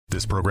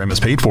This program is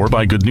paid for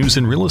by Good News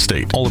in Real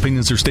Estate. All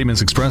opinions or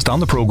statements expressed on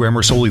the program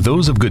are solely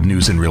those of Good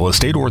News in Real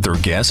Estate or their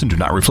guests and do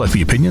not reflect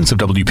the opinions of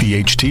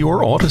WPHT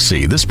or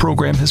Odyssey. This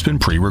program has been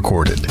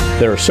pre-recorded.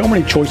 There are so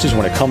many choices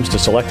when it comes to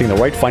selecting the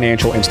right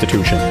financial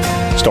institution.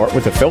 Start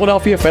with the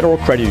Philadelphia Federal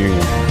Credit Union.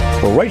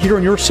 We're right here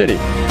in your city.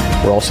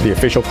 We're also the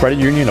official credit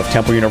union of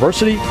Temple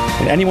University,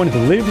 and anyone who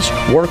lives,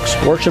 works,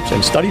 worships,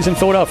 and studies in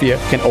Philadelphia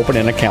can open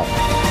an account,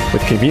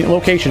 with convenient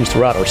locations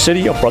throughout our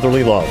city of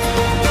brotherly love.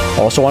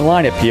 Also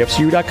online at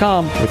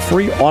pfcu.com with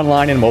free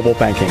online and mobile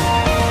banking.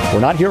 We're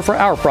not here for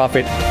our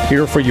profit,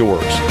 here for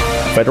yours.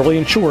 Federally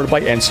insured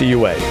by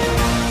NCUA.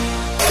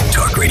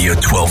 Talk Radio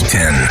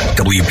 1210,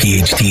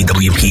 WPHT,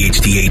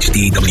 WPHT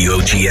HD,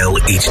 WOGL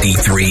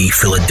HD3,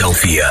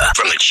 Philadelphia.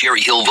 From the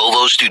Cherry Hill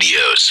Volvo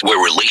Studios,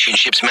 where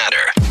relationships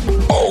matter.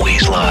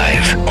 Always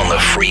live on the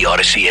free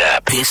Odyssey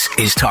app. This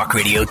is Talk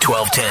Radio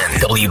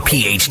 1210,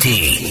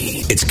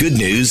 WPHT. It's good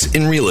news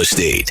in real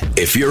estate.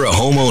 If you're a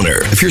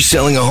homeowner, if you're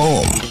selling a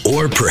home,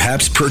 or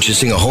perhaps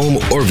purchasing a home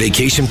or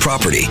vacation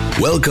property,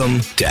 welcome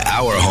to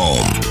Our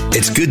Home.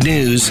 It's good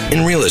news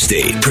in real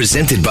estate,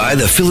 presented by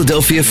the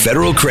Philadelphia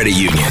Federal Credit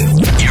Union.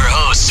 Your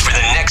hosts for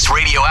the next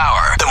radio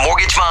hour, the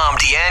mortgage mom,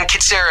 Deanne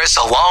Kitsaris,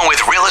 along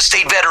with real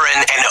estate veteran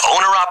and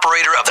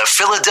owner-operator of the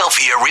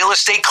Philadelphia Real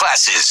Estate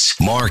Classes,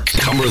 Mark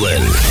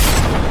Cumberland.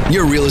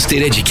 Your real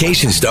estate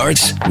education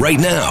starts right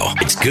now.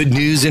 It's Good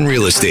News in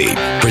Real Estate,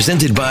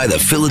 presented by the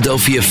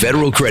Philadelphia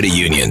Federal Credit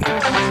Union.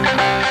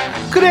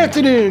 Good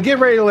afternoon. Get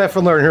ready to laugh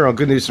and learn here on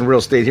Good News in Real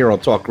Estate here on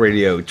Talk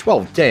Radio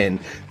 1210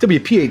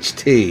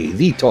 WPHT,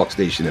 the talk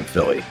station in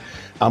Philly.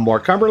 I'm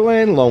Mark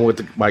Cumberland, along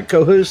with my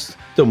co-host,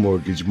 the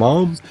mortgage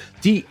mom,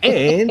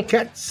 Deanne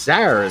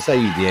Katsaris. How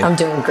you, Deanne? I'm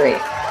doing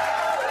great.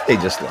 They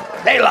just love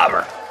her. They love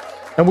her.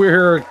 And we're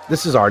here.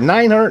 This is our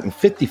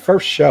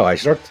 951st show. I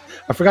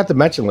forgot to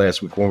mention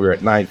last week when we were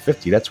at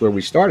 950. That's where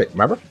we started.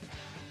 Remember?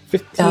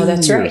 15 Oh,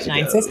 that's right. years ago.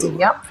 950.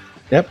 Yep.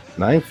 Yep.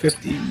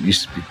 950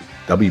 used to be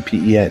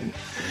WPEN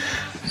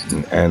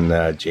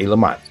and Jay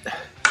Lamont.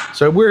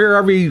 So we're here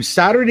every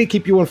Saturday to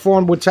keep you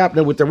informed what's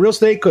happening with the real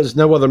estate because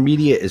no other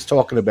media is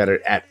talking about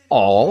it at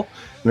all.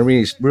 And the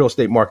real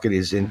estate market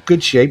is in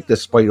good shape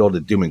despite all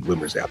the doom and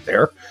gloomers out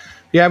there. If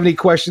you have any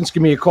questions,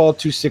 give me a call,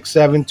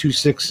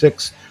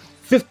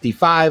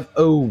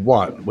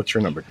 267-266-5501. What's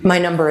your number? My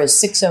number is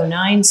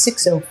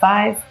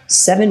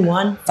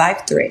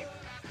 609-605-7153.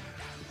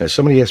 Now,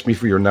 somebody asked me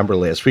for your number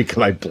last week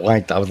and I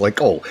blanked. I was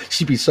like, oh,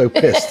 she'd be so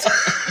pissed.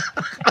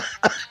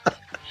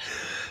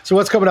 So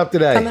what's coming up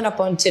today? Coming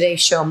up on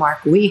today's show,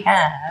 Mark, we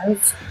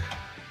have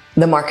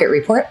the market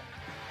report.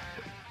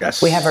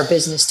 Yes. We have our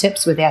business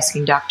tips with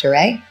Asking Dr.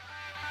 A.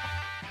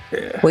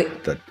 Yeah,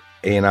 the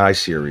A&I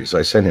series.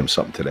 I sent him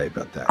something today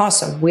about that.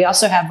 Awesome. We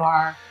also have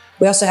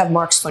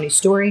Mark's funny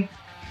story.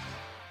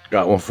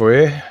 Got one for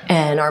you.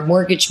 And our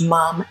mortgage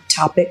mom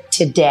topic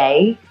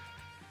today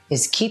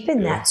is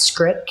keeping that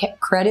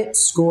credit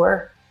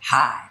score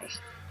high.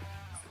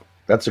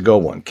 That's a good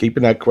one.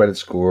 Keeping that credit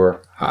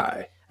score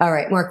high. All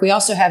right, Mark, we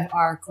also have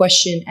our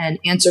question and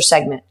answer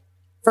segment.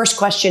 First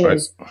question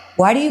is,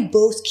 why do you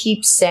both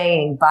keep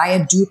saying buy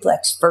a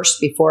duplex first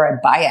before I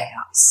buy a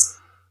house?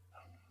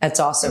 That's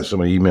awesome.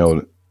 Somebody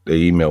emailed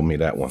me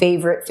that one.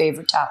 Favorite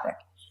topic.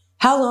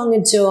 How long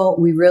until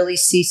we really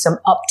see some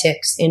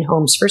upticks in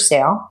homes for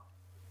sale?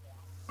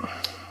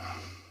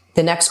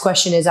 The next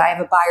question is, I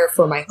have a buyer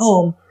for my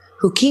home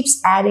who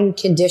keeps adding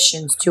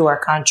conditions to our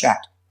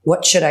contract.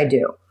 What should I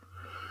do?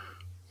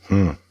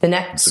 The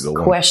next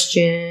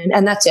question,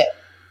 and that's it.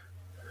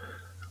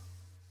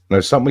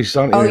 There's something.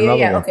 Oh,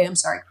 yeah. Okay, I'm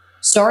sorry.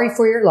 Sorry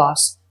for your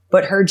loss,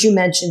 but heard you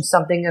mention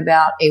something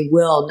about a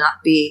will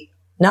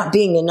not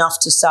being enough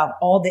to solve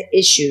all the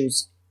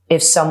issues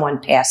if someone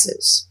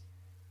passes.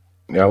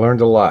 Yeah, I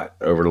learned a lot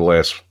over the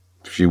last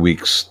few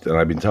weeks, and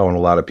I've been telling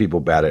a lot of people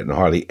about it, and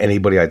hardly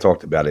anybody I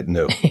talked about it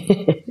knew.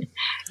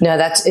 No,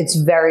 it's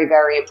very,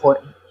 very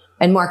important.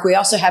 And Mark, we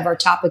also have our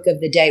topic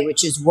of the day,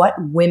 which is what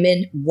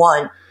women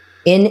want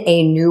in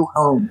a new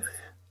home.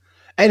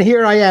 And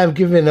here I am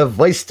giving a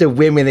voice to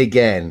women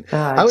again.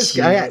 What was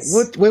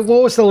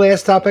the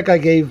last topic I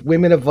gave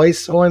women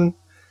advice on?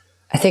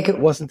 I think it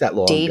wasn't that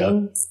long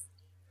dating. Ago.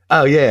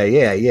 Oh yeah.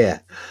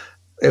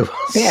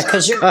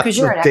 Because you're an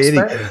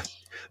expert.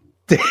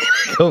 Dating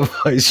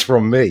advice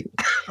from me.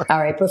 All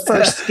right, but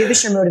first, give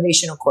us your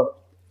motivational quote.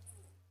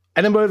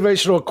 And the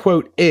motivational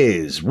quote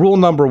is: rule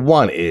number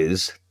 1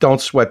 is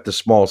don't sweat the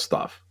small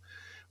stuff.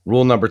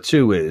 Rule number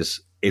 2 is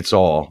it's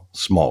all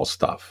small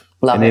stuff.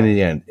 Love and it. In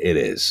the end, it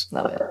is.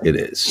 Love it. It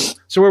is.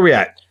 So where are we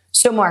at?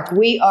 So, Mark,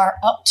 we are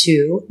up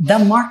to the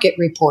market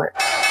report.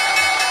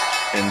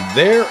 And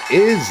there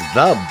is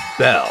the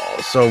bell.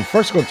 So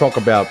first we're going to talk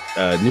about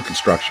new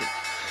construction.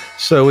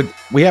 So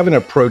we haven't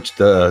approached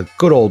the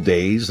good old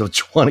days of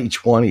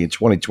 2020 and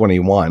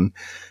 2021,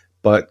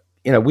 but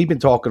we've been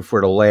talking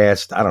for the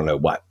last,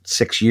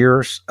 6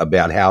 years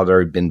about how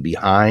they've been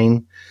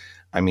behind.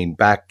 I mean,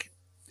 back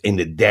in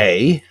the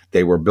day,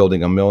 they were building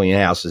 1 million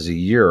houses a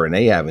year, and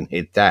they haven't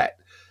hit that.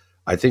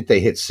 I think they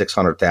hit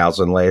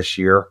 600,000 last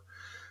year.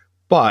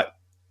 But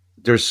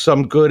there's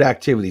some good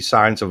activity,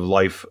 signs of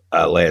life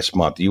last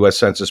month. The U.S.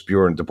 Census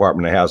Bureau and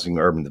Department of Housing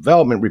and Urban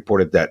Development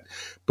reported that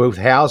both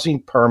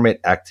housing permit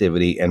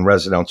activity and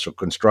residential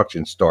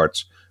construction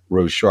starts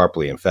rose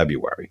sharply in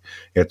February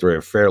after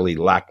a fairly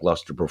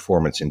lackluster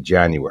performance in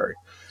January.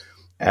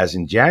 As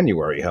in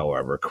January,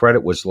 however,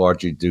 credit was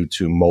largely due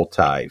to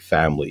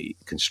multi-family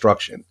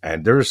construction.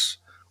 And there's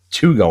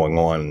two going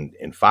on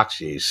in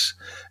Foxy's,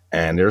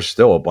 and there's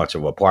still a bunch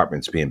of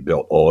apartments being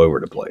built all over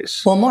the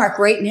place. Well, Mark,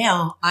 right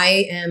now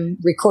I am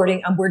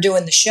recording. We're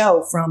doing the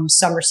show from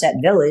Somerset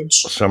Village.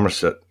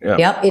 Somerset, yeah.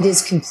 Yep, it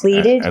is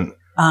completed.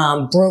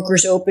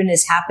 Brokers Open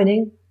is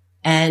happening,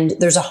 and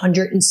there's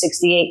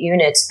 168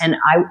 units. And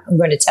I'm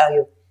going to tell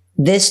you,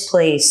 this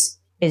place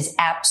is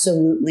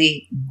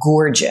absolutely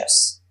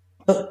gorgeous.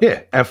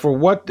 Yeah, and for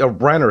what the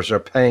renters are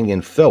paying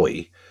in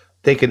Philly,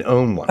 they can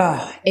own one.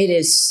 It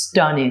is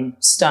stunning,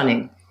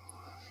 stunning.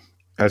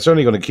 And it's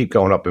only going to keep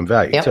going up in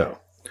value, too.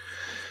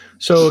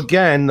 So,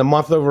 again, the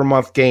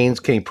month-over-month gains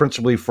came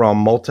principally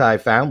from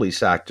multifamily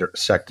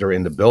sector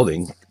in the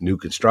building, new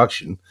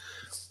construction,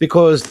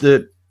 because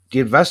the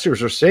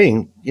investors are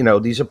saying,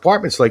 these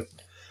apartments,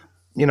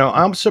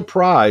 I'm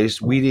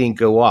surprised we didn't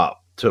go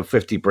up to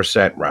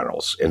 50%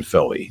 rentals in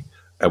Philly,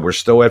 and we're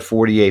still at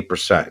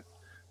 48%.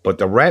 But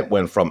the rent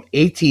went from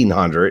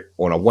 $1,800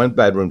 on a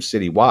one-bedroom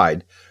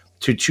citywide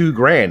to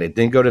 $2,000. It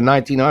didn't go to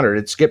 $1,900.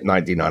 It skipped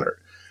 $1,900.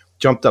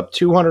 Jumped up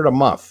 $200 a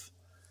month.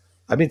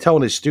 I've been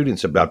telling the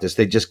students about this.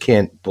 They just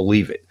can't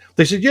believe it.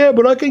 They said, yeah,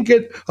 but I can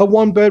get a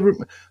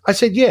one-bedroom. I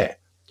said, yeah.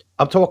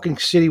 I'm talking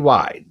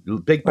citywide,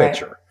 big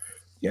picture.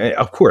 Yeah,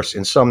 of course,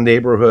 in some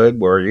neighborhood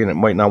where you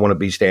might not want to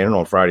be standing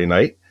on Friday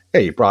night,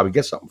 hey, you probably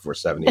get something for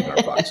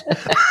 $1,700.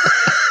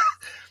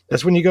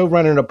 That's when you go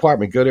rent an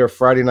apartment. Go there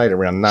Friday night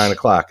around 9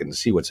 o'clock and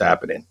see what's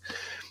happening.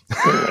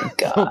 Oh my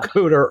God. Don't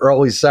go there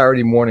early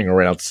Saturday morning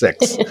around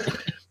 6.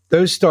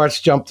 Those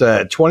starts jumped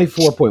to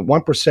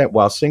 24.1%,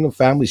 while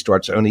single-family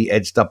starts only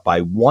edged up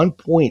by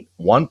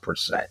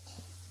 1.1%.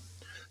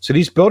 So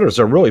these builders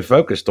are really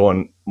focused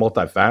on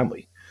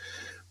multifamily.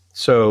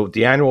 So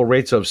the annual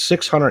rates of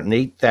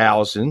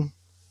 $608,000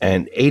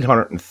 and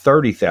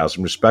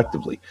 $830,000,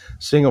 respectively.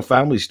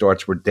 Single-family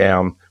starts were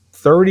down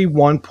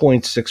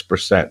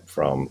 31.6%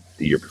 from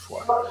the year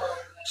before.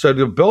 So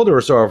the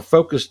builders are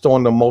focused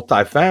on the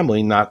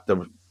multifamily, not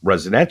the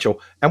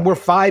residential, and we're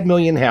 5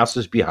 million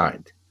houses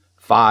behind.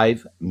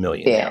 5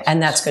 million. Yeah, houses.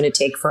 and that's going to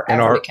take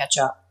forever to catch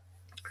up.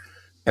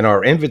 And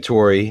our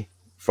inventory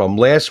from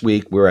last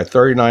week, we're at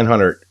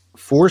 3,900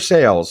 for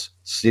sales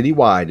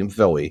citywide in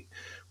Philly.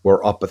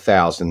 We're up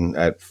 1,000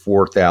 at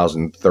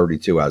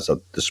 4,032 as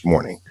of this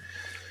morning.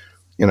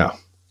 And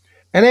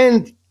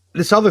then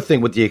this other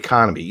thing with the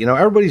economy,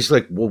 everybody's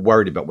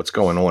worried about what's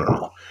going on and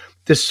all.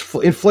 This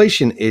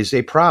inflation is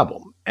a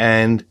problem,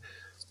 and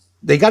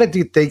they got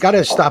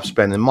to stop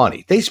spending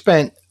money. They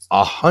spent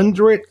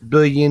 $100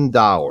 billion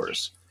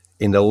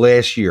in the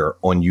last year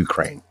on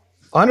Ukraine.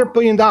 $100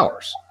 billion.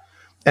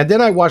 And then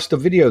I watched a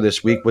video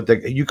this week with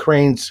the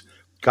Ukraine's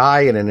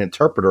guy and an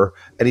interpreter,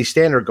 and he's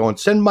standing there going,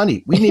 send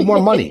money. We need more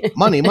money.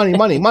 Money.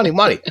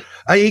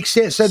 He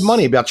said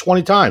money about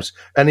 20 times.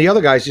 And the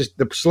other guy's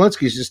the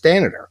Zelensky's just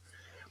standing there.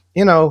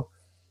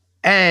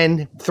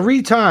 And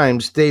 3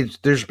 times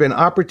there's been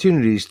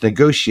opportunities to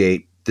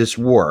negotiate this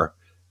war,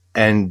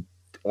 and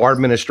our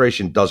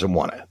administration doesn't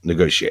want to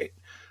negotiate.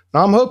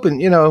 Now, I'm hoping,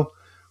 you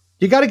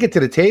got to get to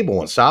the table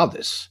and solve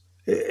this.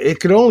 It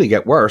could only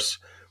get worse.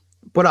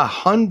 But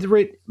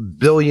 $100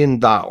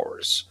 billion.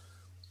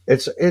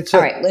 It's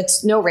all right.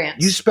 Let's no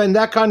rants. You spend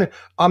that kind of.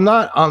 I'm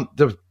not.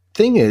 The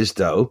thing is,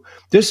 though,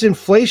 this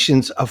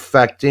inflation's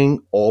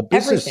affecting all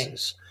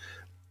businesses.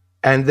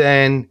 Everything. And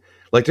then,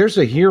 there's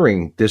a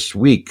hearing this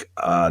week.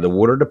 The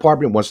water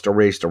department wants to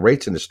raise the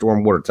rates in the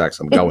stormwater tax.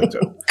 I'm going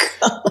to.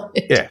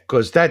 Yeah,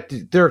 because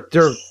they're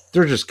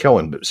just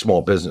killing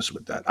small business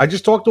with that. I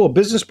just talked to a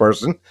business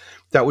person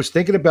that was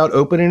thinking about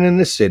opening in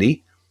the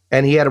city,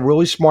 and he had a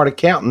really smart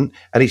accountant,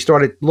 and he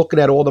started looking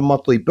at all the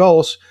monthly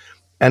bills,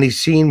 and he's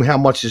seen how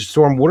much his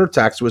stormwater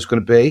tax was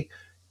going to be,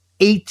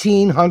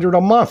 $1,800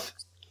 a month.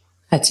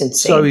 That's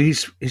insane. So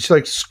he's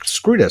like,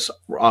 screw this.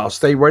 I'll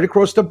stay right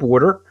across the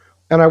border,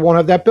 and I won't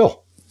have that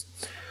bill.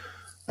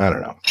 I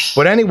don't know.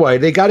 But anyway,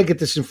 they got to get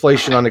this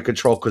inflation under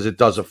control because it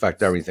does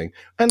affect everything.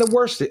 And the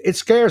worst, it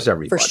scares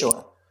everybody. For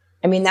sure.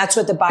 I mean, that's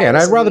what the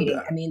buyers are reading.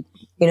 I mean,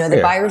 the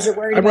buyers are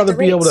worried about the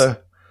rates. I'd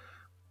rather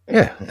be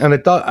able to, and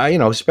it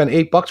does, spend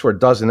 $8 for a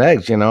dozen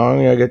eggs,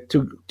 I get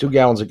two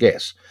gallons of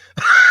gas.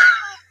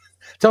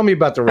 Tell me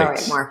about the rates. All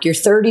right, Mark, your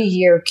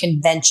 30-year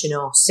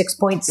conventional 6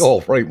 points.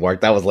 Oh, right,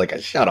 Mark. That was like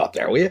a shut up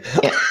there, will you?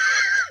 Yeah.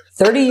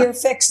 30-year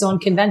fixed on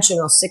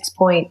conventional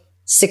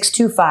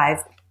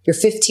 6.625. Your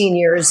 15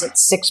 years at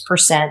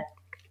 6%.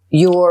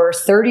 Your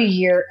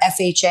 30-year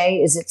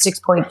FHA is at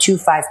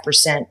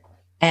 6.25%,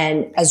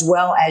 and as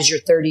well as your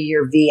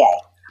 30-year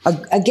VA.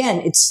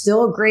 Again, it's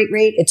still a great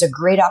rate. It's a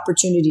great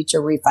opportunity to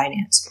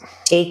refinance.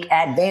 Take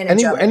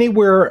advantage of it.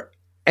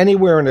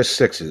 Anywhere in the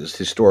 6s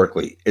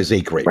historically is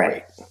a great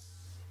rate.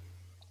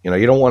 You know,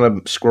 you don't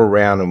want to screw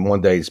around and one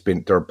day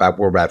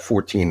we're about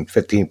 14,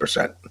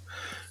 15%.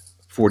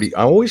 40.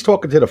 I'm always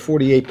talking to the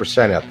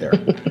 48% out there.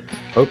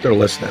 Hope they're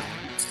listening.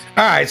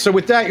 All right. So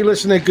with that, you're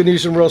listening to Good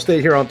News in Real Estate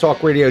here on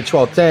Talk Radio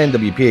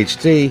 1210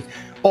 WPHT.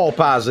 All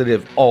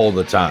positive all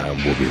the time.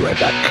 We'll be right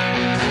back.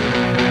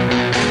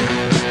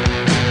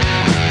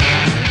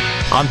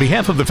 On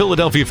behalf of the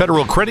Philadelphia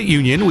Federal Credit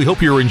Union, we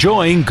hope you're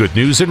enjoying Good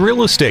News in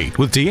Real Estate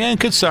with Deanne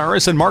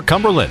Katsaris and Mark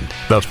Cumberland.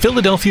 The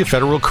Philadelphia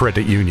Federal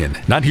Credit Union.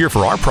 Not here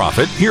for our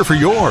profit, here for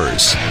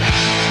yours.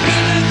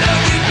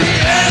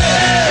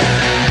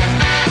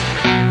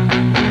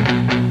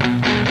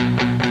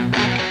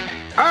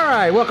 All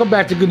right, welcome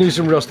back to Good News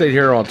in Real Estate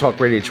here on Talk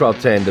Radio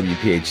 1210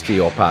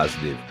 WPHT, all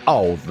positive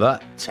all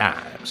the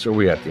time. So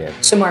we're at the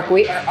end. So, Mark,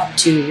 we are up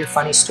to your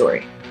funny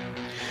story.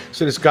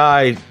 So this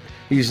guy,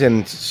 he's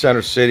in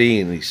Center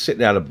City, and he's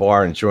sitting at a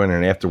bar enjoying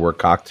an after-work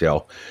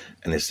cocktail,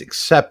 and this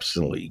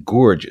exceptionally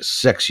gorgeous,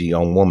 sexy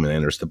young woman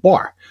enters the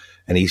bar.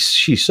 And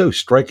she's so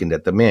striking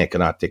that the man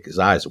cannot take his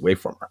eyes away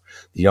from her.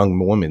 The young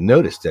woman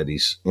noticed that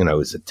he's,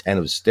 his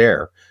attentive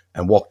stare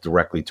and walked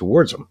directly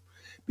towards him.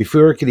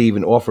 Before he could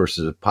even offer his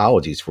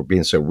apologies for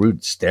being so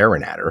rude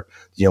staring at her,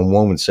 the young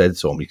woman said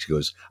to him, she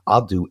goes,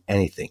 "I'll do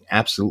anything,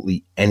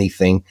 absolutely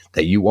anything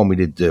that you want me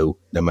to do,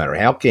 no matter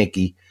how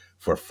kinky,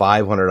 for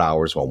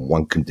 $500 on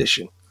one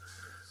condition."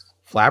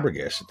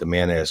 Flabbergasted, the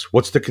man asked,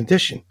 "What's the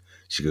condition?"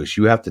 She goes,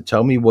 "You have to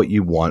tell me what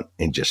you want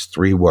in just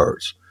 3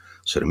 words."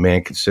 So the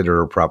man considered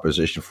her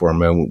proposition for a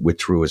moment,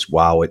 withdrew his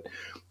wallet,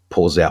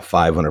 pulls out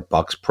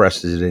 $500,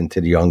 presses it into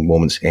the young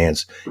woman's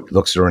hands. He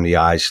looks her in the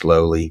eyes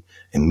slowly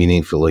and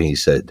meaningfully. He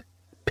said,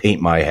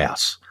 "Paint my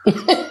house."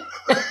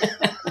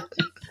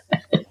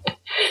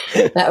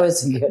 That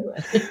was a good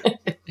one.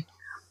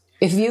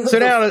 If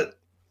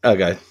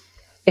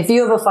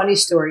you have a funny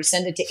story,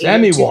 send it to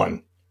Send me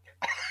one.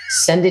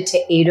 Send it to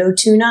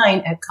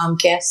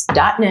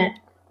 8029@comcast.net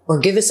or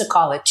give us a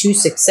call at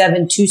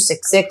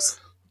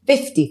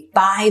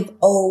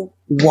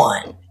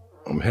 267-266-5501.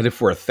 I'm headed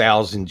for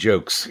 1,000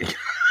 jokes.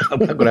 I'm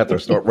going to have to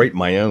start writing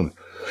my own.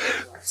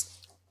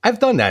 I've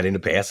done that in the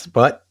past,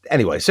 but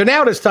anyway. So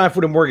now it's time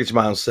for the Mortgage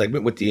Moms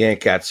segment with Deanne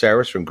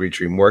Katsaris from Green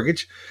Tree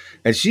Mortgage,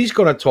 and she's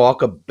going to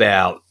talk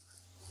about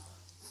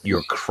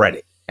your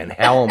credit and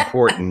how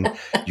important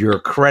your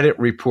credit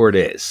report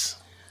is.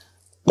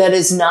 That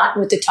is not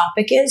what the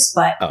topic is,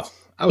 but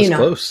I was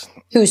close.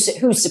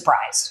 Who's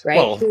surprised, right?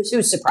 Well, who's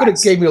surprised? Could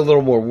have gave me a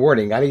little more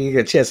warning. I didn't get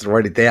a chance to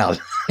write it down.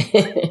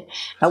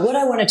 Now, what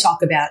I want to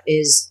talk about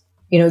is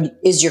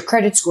your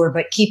credit score,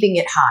 but keeping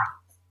it high.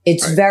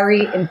 It's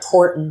very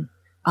important,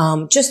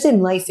 just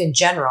in life in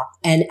general.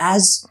 And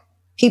as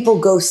people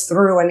go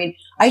through,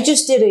 I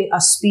just did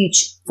a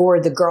speech for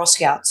the Girl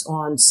Scouts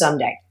on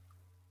Sunday.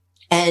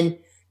 And,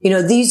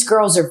 these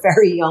girls are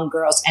very young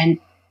girls. And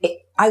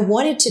I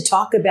wanted to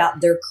talk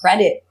about their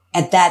credit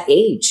at that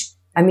age.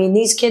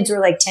 These kids were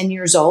like 10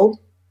 years old,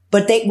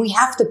 but we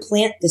have to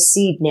plant the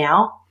seed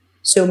now.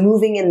 So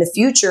moving in the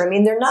future,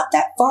 they're not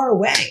that far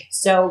away.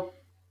 So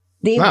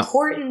the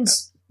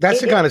importance.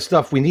 That's the kind of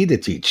stuff we need to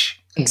teach.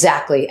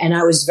 Exactly. And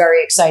I was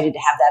very excited to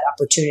have that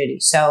opportunity.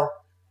 So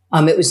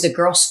it was the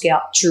Girl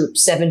Scout Troop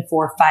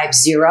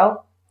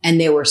 7450, and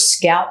they were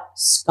Scout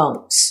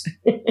Skunks.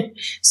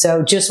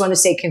 So just want to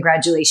say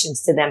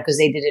congratulations to them because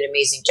they did an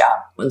amazing job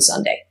on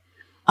Sunday.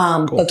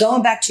 Cool. But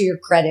going back to your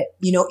credit,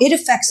 it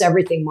affects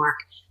everything, Mark.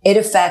 It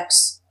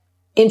affects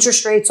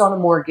interest rates on a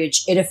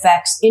mortgage. It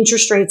affects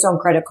interest rates on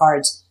credit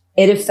cards.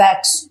 It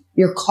affects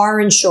your car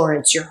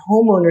insurance, your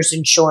homeowner's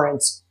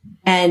insurance.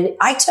 And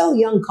I tell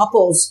young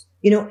couples,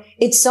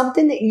 it's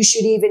something that you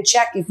should even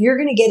check. If you're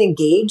going to get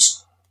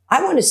engaged,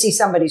 I want to see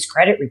somebody's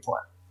credit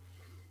report.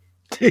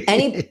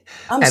 I'm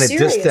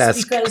serious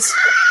because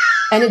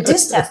a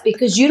disc test,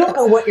 because you don't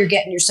know what you're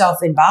getting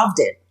yourself involved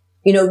in.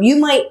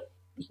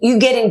 You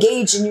get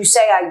engaged and you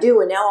say, "I do."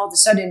 And now all of a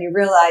sudden you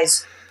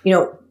realize,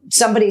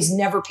 somebody's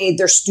never paid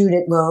their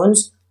student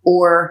loans,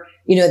 or,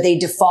 they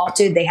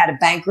defaulted, they had a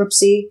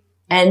bankruptcy,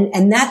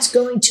 and that's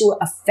going to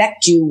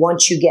affect you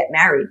once you get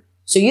married.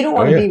 So you don't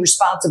want to be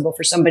responsible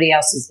for somebody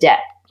else's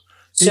debt.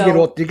 So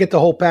you get the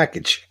whole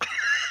package.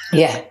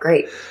 Yeah,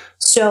 great.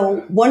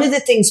 So one of the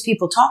things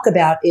people talk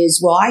about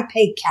is, well, I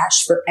pay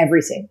cash for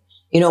everything.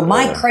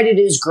 My credit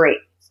is great.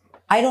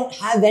 I don't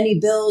have any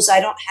bills. I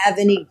don't have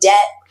any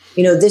debt.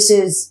 This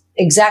is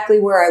exactly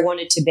where I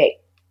want it to be.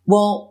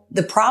 Well,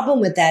 the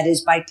problem with that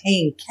is by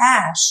paying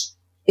cash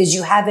is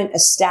you haven't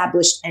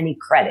established any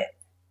credit.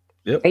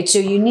 Yep. Right? So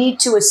you need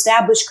to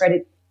establish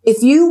credit.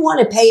 If you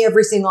want to pay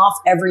everything off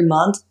every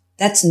month,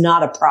 that's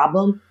not a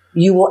problem.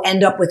 You will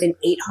end up with an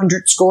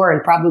 800 score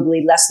in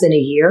probably less than a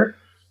year.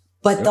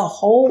 But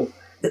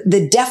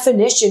the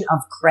definition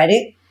of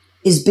credit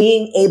is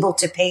being able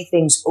to pay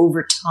things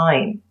over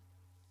time.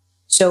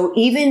 So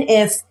even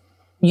if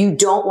you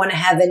don't want to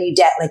have any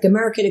debt, like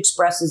American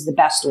Express is the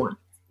best one.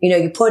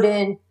 You put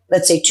in,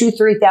 let's say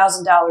 $2,000,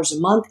 $3,000 a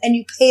month, and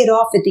you pay it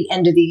off at the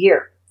end of the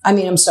year. At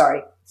the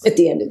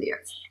end of the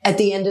year, at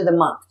the end of the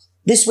month.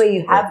 This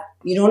way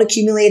you don't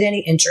accumulate any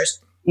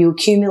interest. You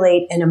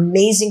accumulate an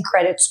amazing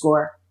credit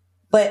score.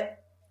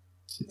 But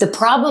the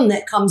problem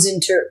that comes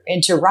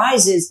into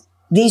rise is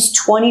these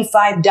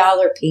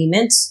 $25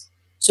 payments.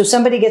 So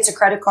somebody gets a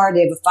credit card,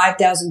 they have a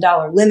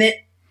 $5,000 limit,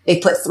 they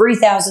put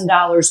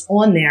 $3,000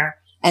 on there,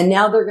 and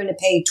now they're going to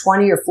pay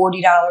 $20 or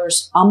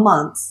 $40 a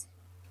month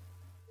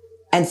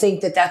and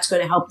think that that's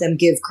going to help them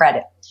give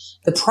credit.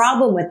 The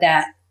problem with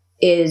that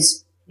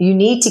is you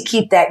need to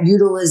keep that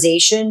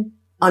utilization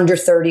under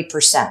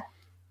 30%. Right.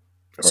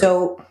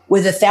 So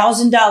with a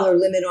 $1,000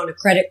 limit on a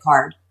credit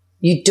card,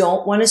 you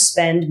don't want to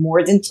spend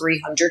more than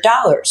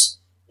 $300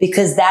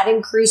 because that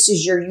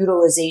increases your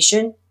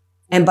utilization.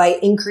 And by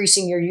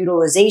increasing your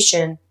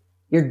utilization,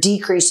 you're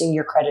decreasing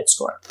your credit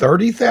score.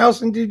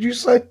 30,000, did you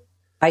say?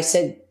 I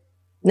said,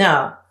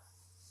 no,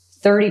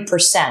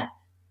 30%.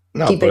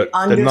 No, keep it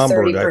under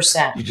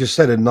 30%. You just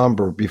said a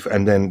number before,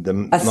 and then the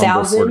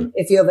 $1,000.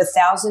 If you have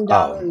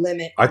 $1,000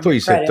 limit, I thought you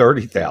said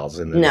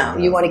 30,000. No,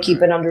 you want to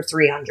keep it under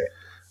 300,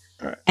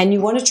 right. And you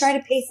want to try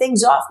to pay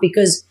things off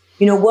because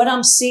what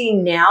I'm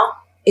seeing now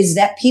is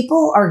that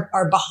people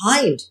are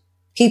behind.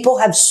 People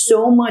have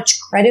so much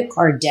credit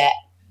card debt,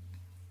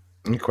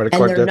 and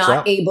they're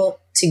not able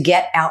to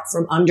get out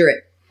from under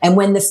it. And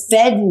when the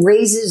Fed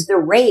raises the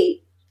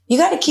rate, you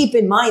got to keep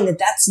in mind that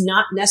that's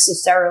not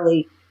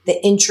necessarily the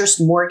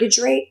interest mortgage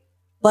rate,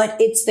 but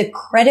it's the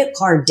credit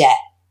card debt.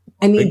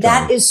 I mean,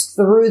 that is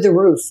through the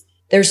roof.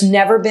 There's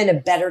never been a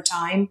better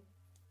time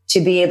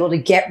to be able to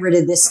get rid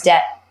of this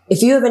debt.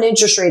 If you have an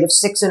interest rate of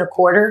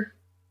 6.25%,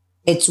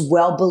 it's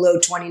well below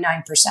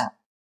 29%,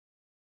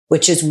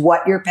 which is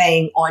what you're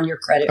paying on your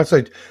credit. That's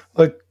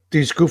like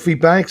these goofy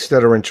banks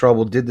that are in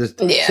trouble did this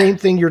same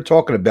thing you're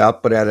talking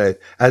about, but at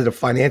a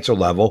financial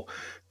level,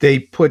 they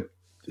put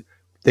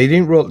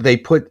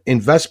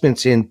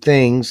investments in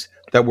things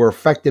that were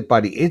affected by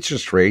the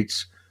interest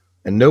rates,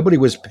 and nobody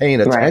was paying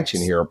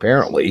attention here,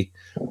 apparently.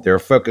 They're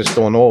focused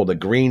on all the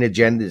green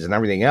agendas and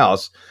everything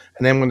else.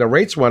 And then when the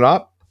rates went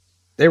up,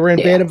 they were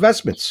in bad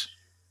investments.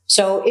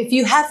 So if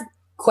you have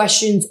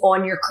questions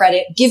on your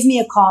credit, give me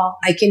a call.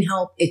 I can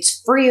help.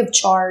 It's free of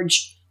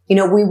charge. We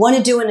want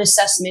to do an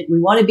assessment. We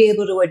want to be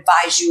able to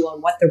advise you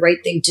on what the right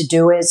thing to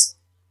do is.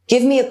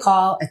 Give me a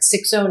call at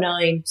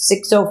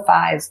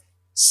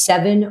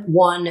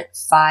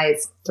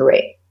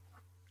 609-605-7153.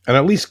 And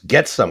at least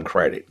get some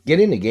credit. Get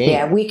in the game.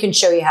 Yeah, we can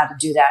show you how to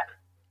do that.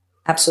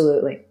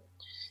 Absolutely.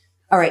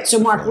 All right. So,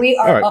 Mark, we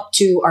are up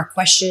to our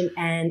question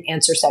and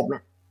answer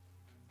segment.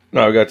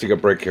 No, I got to take a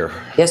break here.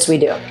 Yes, we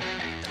do.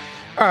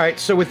 All right.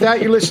 So with that,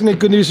 you're listening to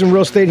Good News in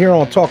Real Estate here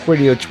on Talk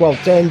Radio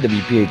 1210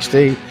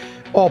 WPHT.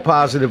 All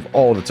positive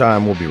all the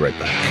time. We'll be right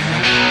back.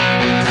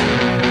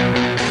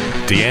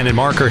 Deanne and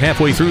Mark are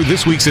halfway through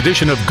this week's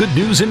edition of Good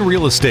News in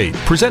Real Estate,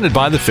 presented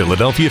by the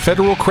Philadelphia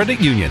Federal Credit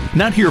Union.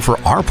 Not here for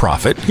our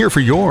profit, here for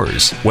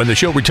yours. When the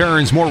show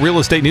returns, more real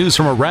estate news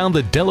from around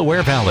the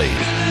Delaware Valley.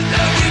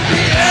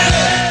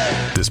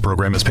 This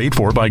program is paid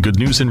for by Good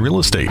News in Real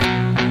Estate.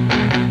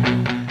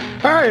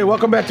 All right,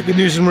 welcome back to Good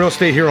News in Real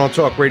Estate here on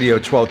Talk Radio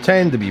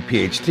 1210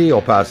 WPHT.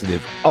 All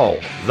positive all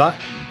the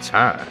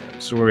time.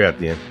 So where are we at,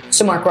 Deanne?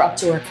 So, Mark, we're up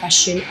to our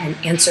question and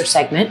answer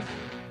segment.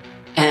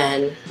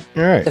 And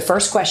the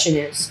first question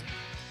is,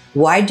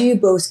 why do you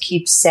both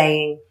keep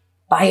saying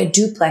buy a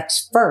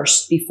duplex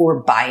first before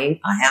buying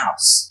a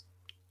house?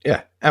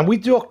 Yeah. And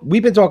we've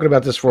been talking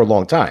about this for a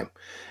long time.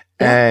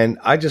 Yeah. And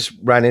I just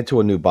ran into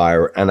a new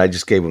buyer and I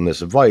just gave them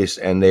this advice.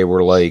 And they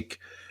were like,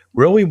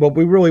 really? Well,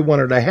 we really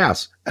wanted a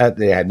house.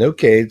 They had no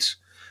kids.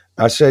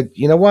 I said,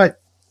 you know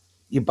what?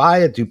 You buy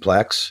a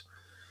duplex.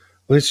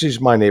 Let's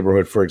use my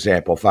neighborhood, for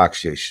example,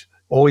 Fox Chase.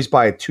 Always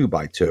buy a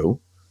 2x2.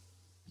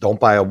 Don't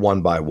buy a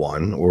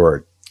 1x1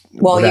 or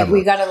whatever.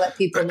 We got to let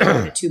people know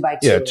what a 2x2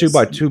 is. Yeah,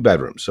 2x2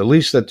 bedrooms. At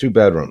least the 2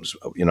 bedrooms.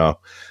 A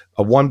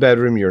 1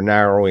 bedroom, you're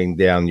narrowing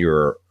down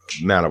your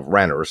amount of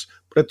renters.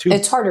 But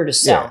it's harder to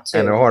sell, too.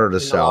 And they're harder to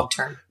sell. Long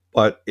term.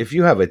 But if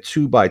you have a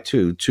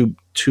 2x2,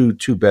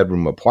 two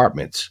bedroom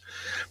apartments,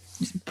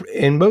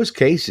 in most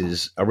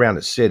cases around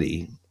the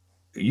city,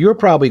 you're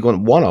probably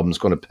one of them is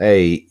going to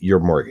pay your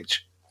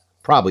mortgage,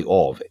 probably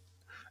all of it.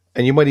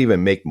 And you might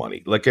even make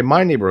money. Like in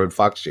my neighborhood,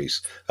 Fox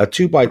Chase, a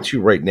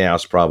 2x2 right now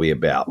is probably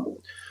about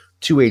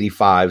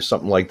 $285,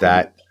 something like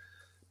that.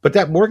 But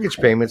that mortgage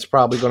payment's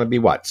probably going to be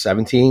what,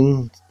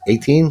 17,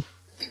 18?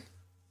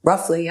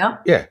 Roughly, yeah.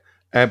 Yeah.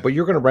 But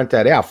you're going to rent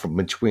that out from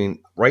between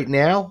right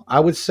now, I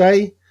would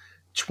say,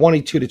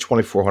 $2,200 to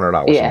 $2,400 a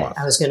month. Yeah,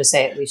 I was going to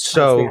say at least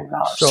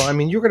 $2,300. So I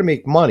mean, you're going to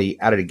make money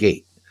out of the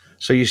gate.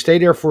 So you stay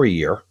there for a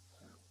year,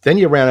 then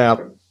you rent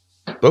out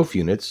both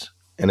units.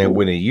 And then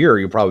within a year,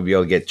 you'll probably be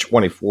able to get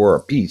 24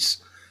 a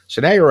piece.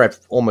 So now you're at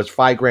almost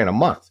 $5,000 a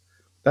month.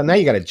 Now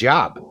you got a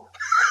job.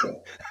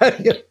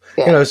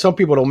 Some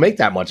people don't make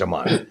that much of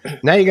money.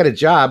 Now you got a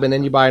job, and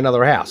then you buy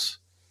another house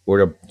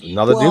or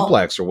another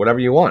duplex or whatever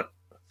you want.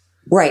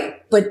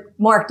 Right. But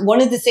Mark,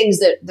 one of the things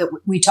that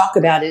we talk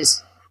about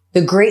is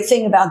the great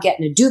thing about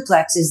getting a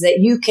duplex is that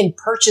you can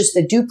purchase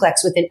the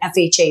duplex with an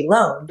FHA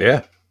loan.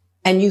 Yeah.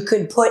 And you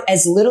could put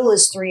as little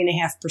as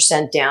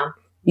 3.5% down.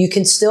 You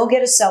can still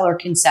get a seller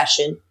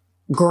concession.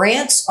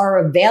 Grants are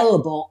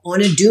available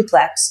on a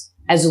duplex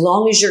as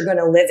long as you're going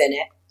to live in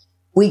it.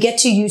 We get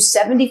to use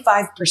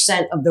 75%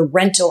 of the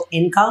rental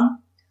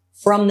income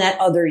from that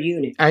other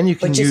unit. And you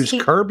can use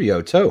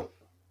Curbio too.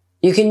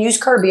 You can use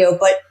Curbio,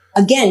 but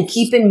again,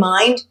 keep in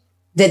mind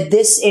that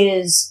this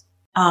is,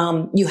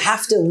 you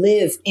have to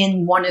live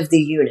in one of the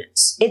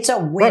units. It's a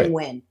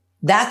win-win. Right.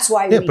 That's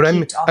why we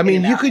keep talking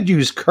about you could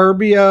use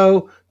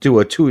Curbio, do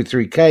a 2 or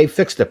 3K,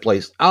 fix the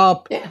place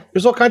up. Yeah.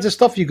 There's all kinds of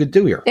stuff you could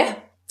do here. Yeah,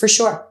 for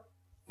sure.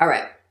 All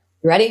right.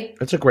 You ready?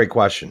 That's a great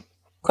question.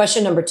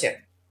 Question number 2.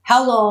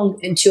 How long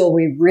until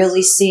we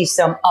really see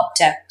some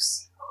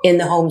upticks in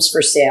the homes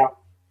for sale?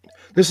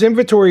 This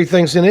inventory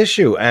thing's an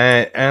issue.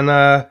 And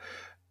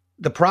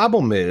the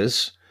problem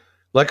is,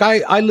 like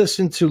I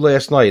listened to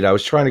last night, I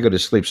was trying to go to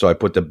sleep, so I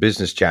put the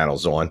business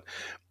channels on.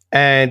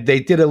 And they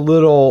did a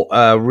little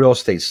real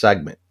estate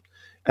segment.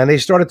 And they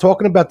started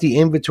talking about the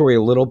inventory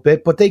a little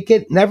bit, but they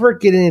never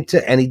get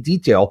into any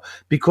detail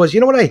because you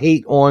know what I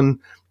hate on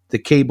the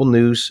cable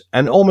news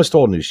and almost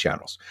all news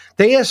channels?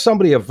 They ask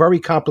somebody a very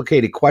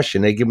complicated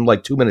question. They give them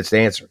like 2 minutes to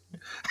answer.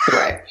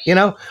 Right. You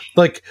know,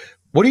 like,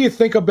 what do you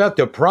think about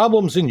the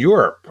problems in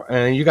Europe?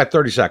 And you got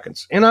 30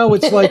 seconds. You know,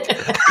 it's like,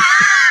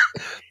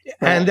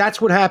 and that's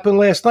what happened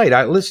last night.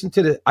 I listened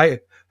to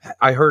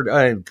I heard,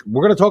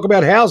 we're going to talk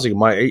about housing.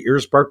 My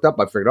ears perked up.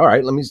 I figured, all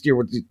right, let me hear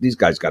what these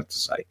guys got to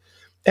say.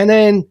 And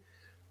then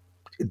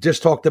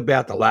just talked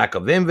about the lack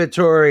of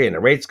inventory and the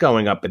rates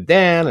going up and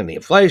down and the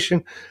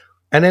inflation.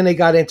 And then they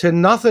got into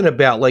nothing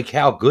about like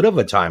how good of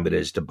a time it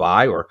is to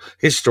buy or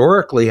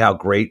historically how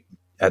great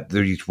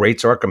these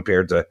rates are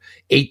compared to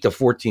 8 to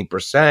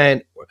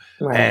 14%.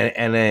 Right.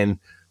 And then,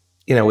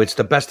 you know, it's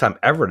the best time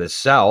ever to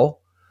sell.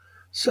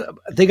 So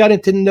they got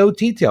into no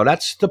detail.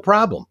 That's the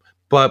problem.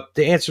 But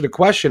to answer the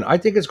question, I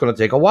think it's going to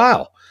take a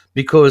while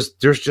because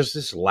there's just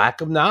this lack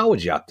of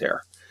knowledge out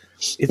there.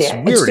 It's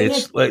weird.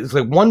 It's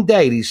like one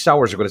day these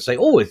sellers are going to say,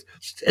 oh,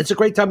 it's a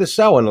great time to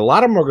sell. And a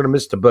lot of them are going to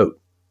miss the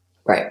boat.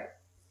 Right.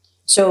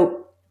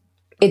 So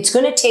it's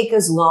going to take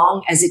as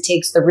long as it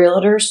takes the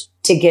realtors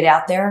to get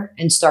out there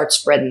and start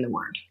spreading the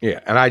word. Yeah.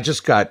 And I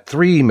just got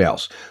 3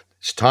 emails.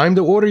 It's time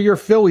to order your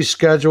Philly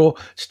schedule.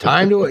 It's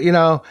time to, you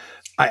know,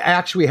 I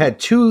actually had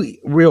 2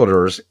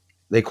 realtors.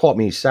 They called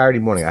me Saturday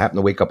morning. I happened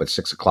to wake up at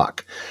 6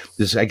 o'clock.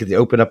 I get to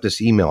open up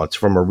this email. It's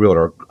from a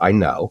realtor I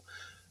know.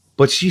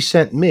 But she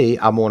sent me,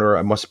 I'm on her,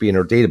 I must be in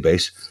her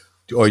database.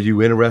 Are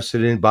you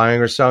interested in buying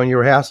or selling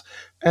your house?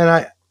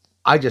 And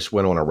I just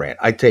went on a rant.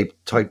 I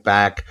typed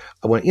back.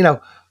 I went, you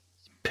know,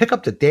 pick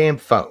up the damn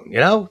phone, you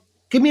know?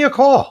 Give me a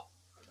call.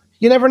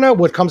 You never know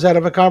what comes out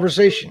of a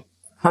conversation.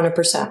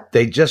 100%.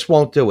 They just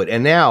won't do it.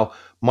 And now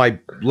my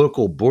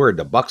local board,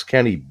 the Bucks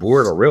County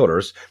Board of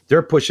Realtors,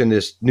 they're pushing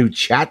this new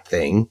chat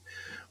thing,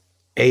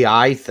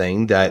 AI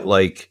thing that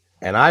like,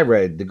 and I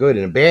read the good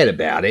and the bad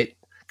about it.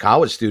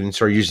 College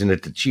students are using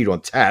it to cheat on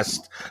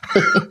tests.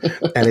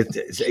 And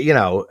it's, you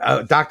know,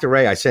 Dr.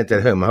 Ray, I sent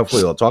that home.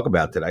 Hopefully we'll talk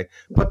about it today.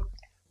 But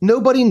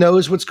nobody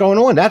knows what's going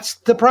on. That's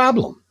the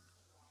problem.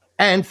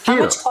 And fear.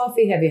 How much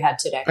coffee have you had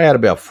today? I had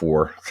about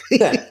 4.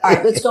 Good. All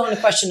right, let's go on to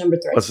question number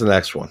 3. What's the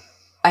next one?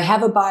 I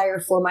have a buyer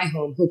for my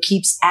home who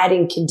keeps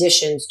adding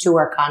conditions to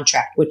our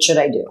contract. What should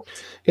I do?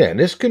 Yeah, and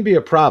this can be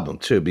a problem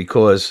too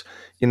because,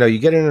 you know, you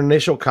get an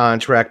initial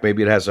contract,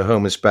 maybe it has a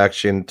home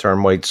inspection,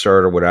 termite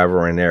cert or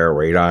whatever in there,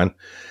 radon.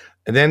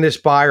 And then this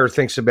buyer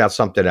thinks about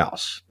something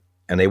else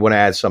and they want to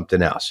add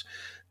something else.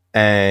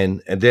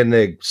 And then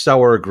the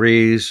seller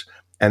agrees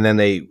and then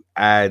they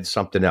add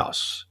something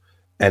else.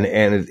 And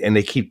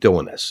they keep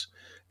doing this.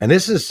 And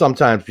this is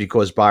sometimes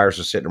because buyers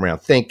are sitting around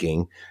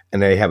thinking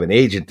and they have an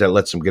agent that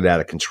lets them get out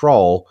of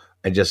control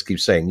and just keep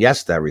saying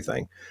yes to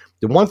everything.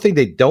 The one thing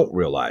they don't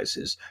realize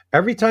is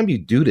every time you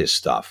do this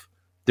stuff,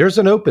 there's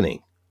an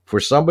opening for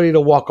somebody to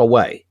walk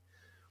away.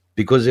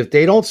 Because if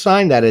they don't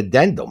sign that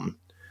addendum,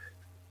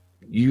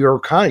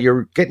 you're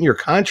getting your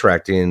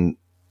contract into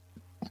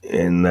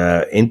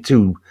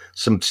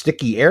some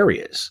sticky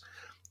areas.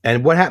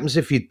 And what happens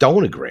if you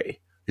don't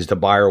agree? Is the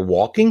buyer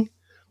walking?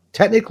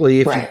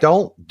 Technically, if you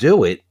don't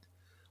do it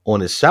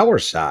on the seller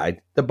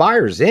side, the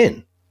buyer's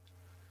in.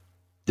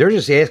 They're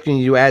just asking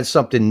you to add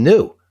something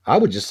new. I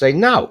would just say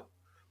no.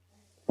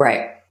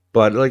 Right.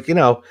 But like, you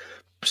know,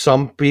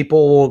 some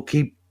people will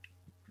keep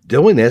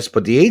doing this,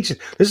 but the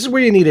agent, this is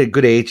where you need a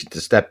good agent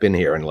to step in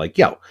here and like,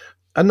 yo,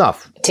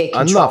 enough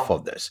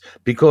of this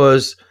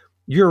because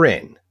you're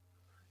in.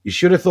 You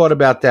should have thought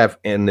about that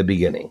in the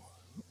beginning.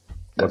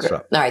 What's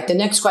up? All right. The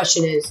next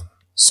question is,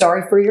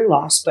 sorry for your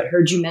loss, but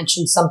heard you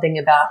mention something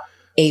about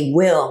a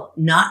will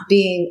not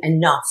being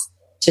enough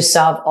to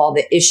solve all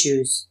the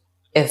issues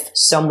if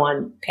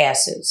someone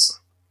passes.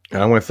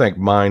 And I want to thank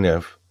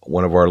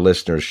one of our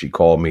listeners. She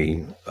called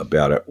me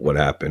about it, what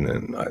happened,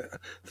 and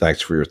thanks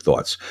for your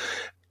thoughts.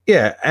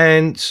 Yeah,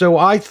 and so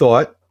I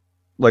thought,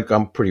 like,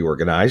 I'm pretty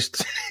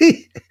organized.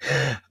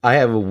 I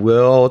have a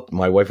will.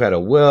 My wife had a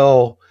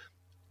will.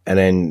 And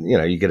then, you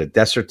know, you get a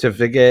death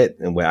certificate.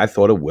 And when I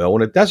thought a will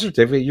and a death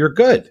certificate, you're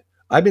good.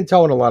 I've been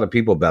telling a lot of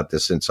people about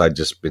this since I've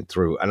just been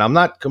through, and I'm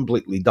not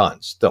completely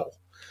done still.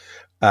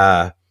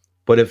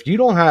 But if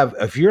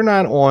you're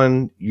not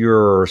on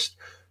your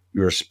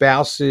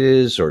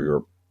spouse's or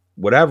your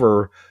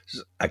whatever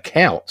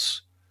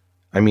accounts,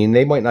 I mean,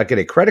 they might not get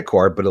a credit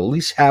card, but at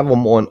least have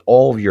them on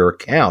all of your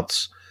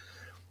accounts.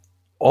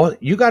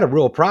 You got a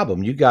real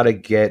problem. You got to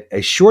get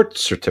a short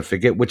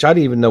certificate, which I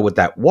didn't even know what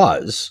that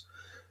was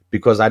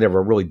because I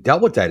never really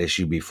dealt with that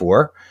issue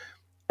before.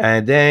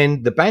 And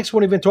then the banks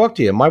won't even talk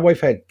to you. My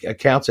wife had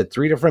accounts at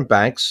 3 different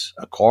banks,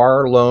 a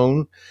car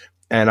loan,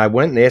 and I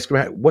went and asked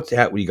them,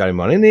 you got any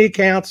money in the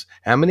accounts?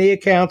 How many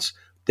accounts?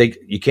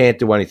 You can't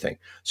do anything.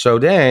 So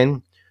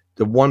then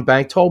the one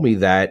bank told me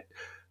that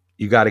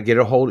you got to get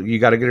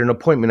an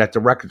appointment at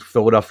the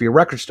Philadelphia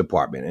Records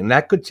Department. And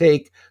that could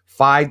take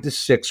 5 to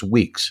 6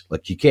 weeks.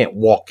 Like, you can't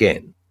walk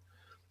in.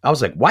 I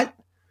was like, what?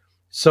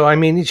 So, I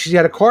mean, she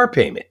had a car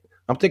payment.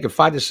 I'm thinking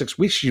 5 to 6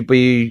 weeks, she'd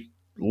be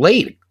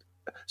late.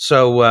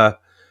 So,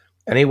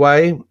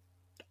 anyway,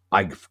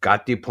 I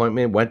got the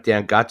appointment, went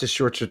down, got the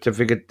short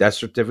certificate, death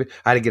certificate.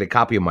 I had to get a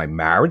copy of my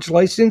marriage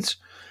license.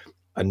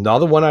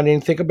 Another one I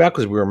didn't think about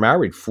because we were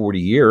married 40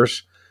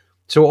 years.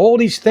 So all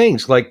these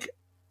things, like,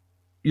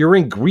 you're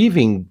in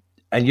grieving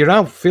and you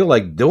don't feel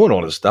like doing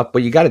all this stuff,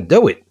 but you got to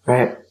do it.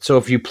 Right. So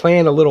if you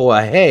plan a little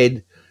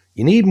ahead,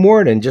 you need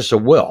more than just a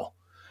will.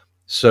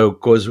 So,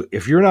 because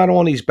if you're not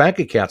on these bank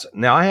accounts,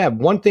 now I have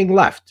one thing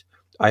left.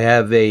 I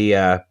have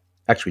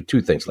actually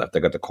 2 things left. I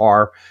got the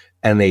car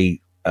and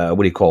what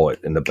do you call it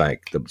in the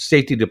bank? The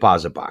safety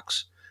deposit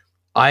box.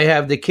 I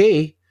have the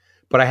key,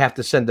 but I have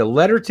to send a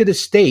letter to the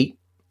state,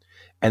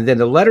 and then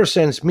the letter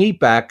sends me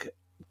back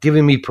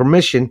giving me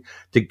permission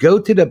to go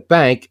to the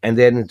bank, and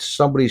then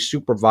somebody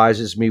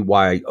supervises me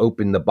while I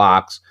open the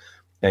box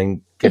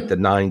and get the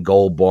 9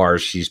 gold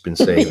bars she's been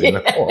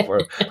saving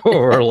over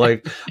her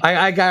life.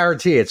 I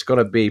guarantee it's going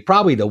to be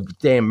probably the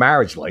damn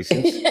marriage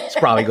license. It's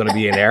probably going to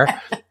be in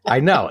there. I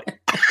know it.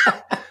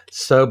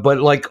 So, but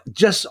like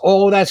just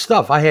all of that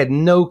stuff, I had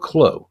no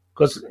clue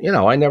because,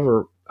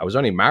 I was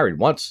only married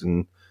once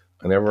and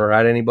I never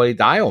had anybody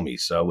die on me.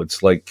 So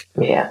it's like,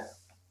 yeah.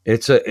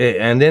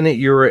 And then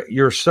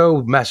you're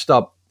so messed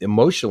up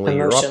emotionally.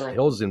 You're up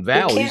hills and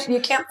valleys.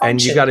 You can't function.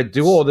 And you got to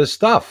do all this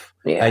stuff.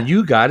 Yeah. And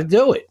you got to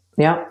do it.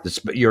 Yeah.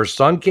 Your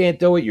son can't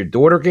do it. Your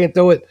daughter can't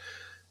do it.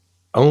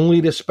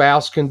 Only the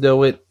spouse can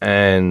do it.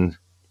 And,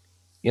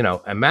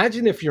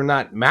 imagine if you're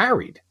not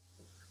married,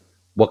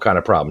 what kind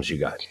of problems you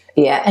got.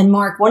 Yeah. And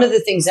Mark, one of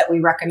the things that we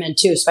recommend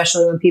too,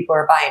 especially when people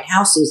are buying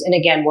houses, and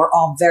again, we're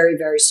all very,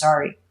 very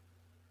sorry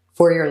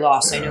for your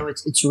loss. Yeah. I know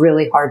it's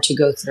really hard to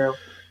go through.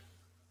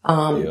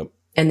 Yep.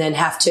 And then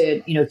have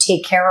to,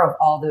 take care of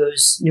all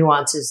those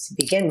nuances to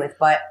begin with.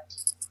 But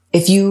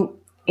if you,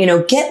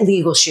 get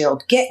Legal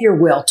Shield, get your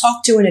will,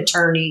 talk to an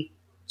attorney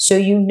so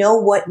you know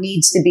what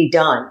needs to be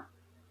done.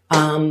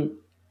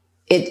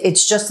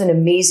 It's just an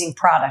amazing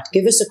product.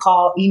 Give us a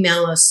call,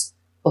 email us.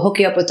 We'll hook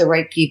you up with the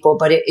right people,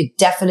 but it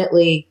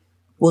definitely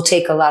will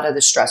take a lot of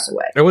the stress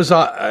away. It was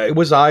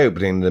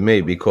eye-opening to me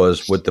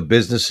because with the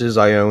businesses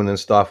I own and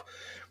stuff,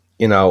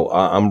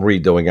 I'm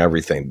redoing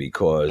everything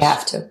because you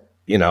have to.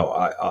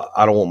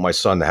 I don't want my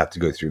son to have to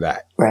go through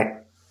that. Right.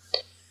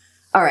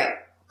 All right.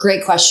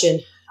 Great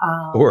question.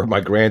 Or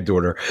my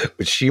granddaughter,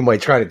 but she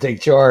might try to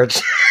take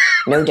charge.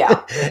 No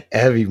doubt.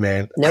 Heavy,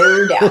 man.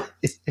 No doubt.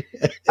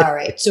 All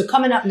right. So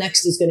coming up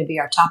next is going to be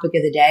our topic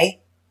of the day.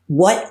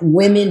 What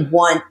women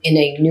want in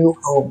a new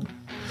home.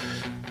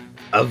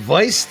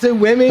 Advice to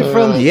women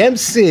from the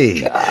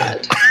MC.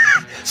 God.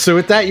 So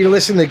with that, you're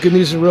listening to Good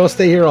News in Real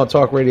Estate here on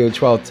Talk Radio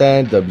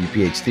 1210,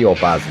 WPHT, all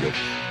positive,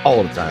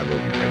 all the time. We'll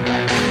be right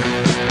back.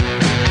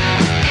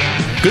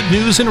 Good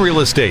News in Real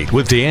Estate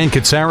with Deanne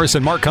Katsaris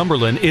and Mark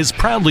Cumberland is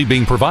proudly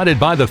being provided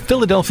by the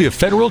Philadelphia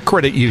Federal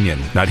Credit Union.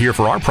 Not here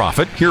for our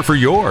profit, here for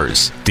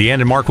yours. Deanne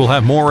and Mark will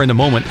have more in a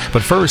moment,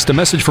 but first, a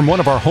message from one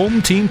of our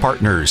home team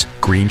partners,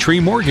 Green Tree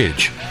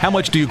Mortgage. How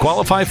much do you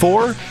qualify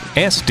for?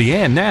 Ask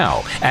Deanne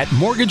now at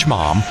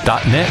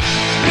mortgagemom.net.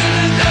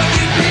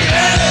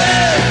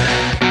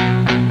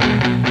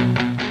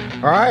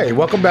 All right,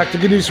 welcome back to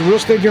Good News in Real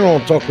Estate here on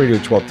Talk Radio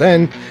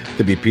 1210.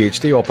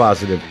 WPHT, all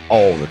positive,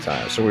 all the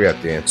time. So we're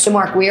at the end. So,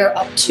 Mark, we are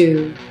up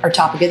to our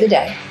topic of the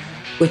day,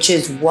 which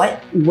is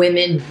what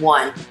women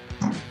want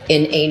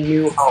in a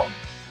new home.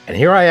 And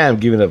here I am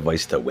giving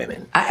advice to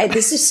women.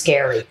 This is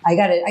scary. I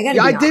got to.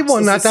 Yeah, I did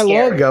one not that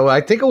long ago.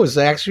 I think it was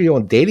actually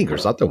on dating or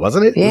something,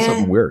 wasn't it? Yeah, it was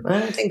something weird. I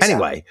don't think so.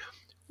 Anyway,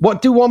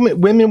 what do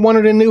women want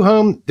in a new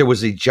home? There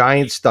was a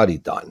giant study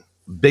done,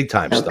 big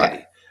time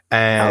study.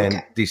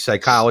 And the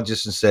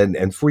psychologists said,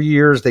 and for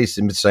years they've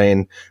been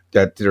saying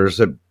that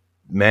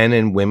men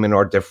and women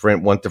are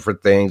different, want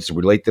different things,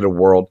 relate to the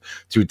world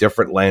through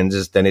different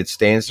lenses. Then it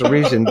stands to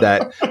reason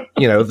that,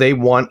 they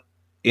want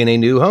in a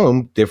new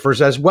home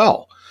differs as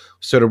well.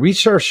 So the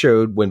research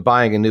showed when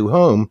buying a new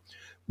home,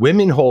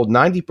 women hold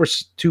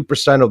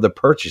 92% of the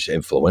purchase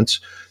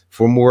influence.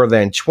 For more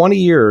than 20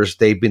 years,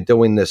 they've been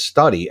doing this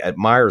study at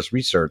Myers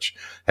Research.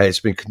 Has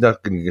been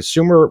conducting a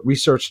consumer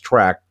research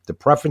track the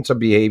preference and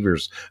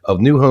behaviors of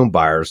new home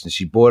buyers, and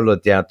she boiled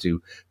it down to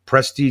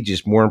prestige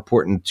is more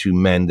important to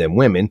men than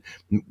women.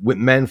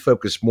 Men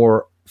focus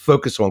more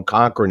focus on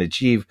conquer and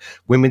achieve,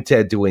 women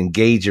tend to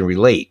engage and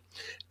relate.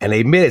 And they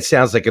admit it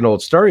sounds like an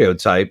old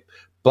stereotype,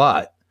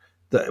 but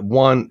it's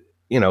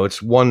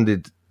one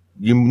that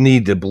you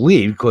need to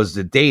believe because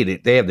they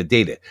have the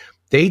data.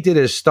 They did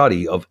a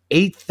study of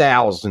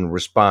 8,000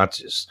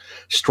 responses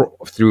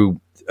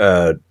through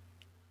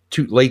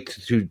late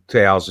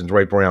 2000s,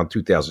 right around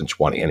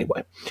 2020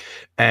 anyway.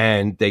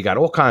 And they got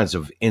all kinds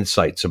of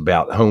insights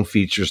about home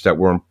features that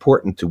were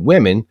important to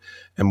women,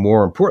 and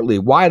more importantly,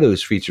 why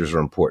those features are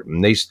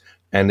important. They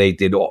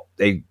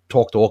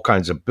talked to all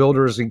kinds of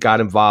builders and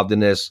got involved in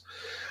this.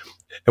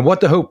 And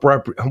what a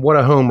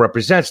home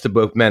represents to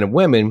both men and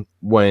women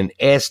when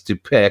asked to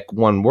pick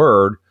one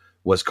word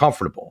was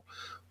comfortable.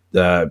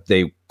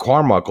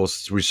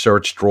 Carmichael's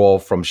research draw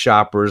from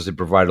shoppers. They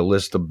provide a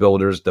list of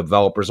builders,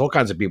 developers, all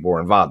kinds of people were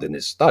involved in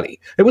this study.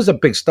 It was a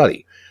big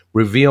study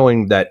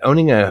revealing that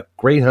owning a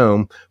great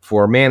home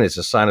for a man is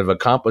a sign of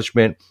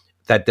accomplishment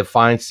that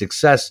defines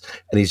success,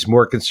 and he's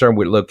more concerned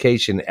with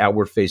location and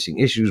outward-facing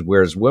issues,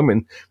 whereas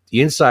women,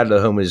 the inside of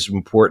the home is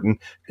important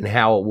and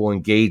how it will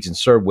engage and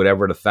serve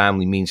whatever the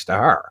family means to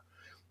her.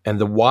 And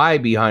the why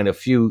behind a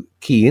few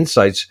key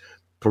insights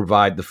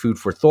provide the food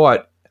for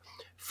thought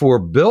for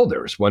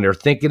builders when they're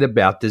thinking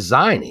about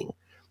designing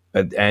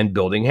and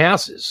building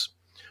houses.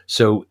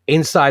 So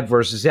inside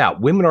versus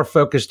out. Women are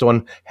focused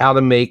on how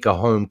to make a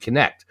home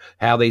connect,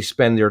 how they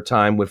spend their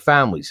time with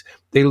families.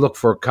 They look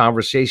for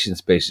conversation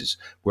spaces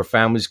where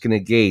families can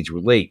engage,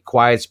 relate,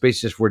 quiet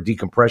spaces for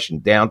decompression,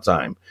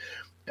 downtime.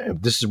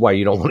 This is why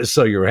you don't want to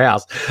sell your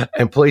house,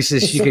 and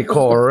places she can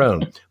call her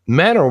own.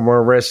 Men are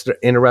more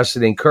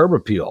interested in curb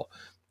appeal.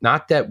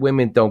 Not that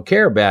women don't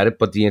care about it,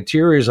 but the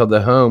interiors of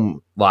the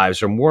home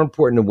lives are more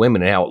important to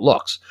women and how it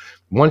looks.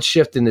 One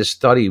shift in this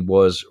study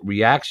was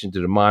reaction to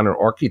the modern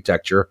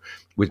architecture,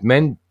 with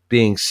men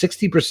being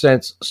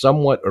 60%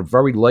 somewhat or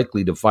very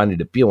likely to find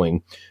it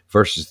appealing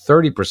versus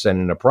 30%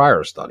 in a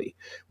prior study,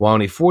 while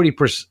only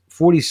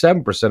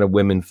 47% of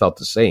women felt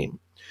the same.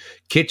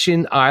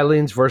 Kitchen,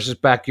 islands versus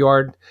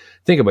backyard.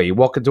 Think about it. You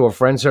walk into a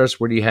friend's house,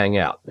 where do you hang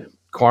out?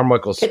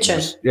 Carmichael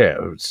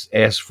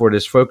asked for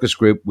this focus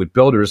group with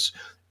builders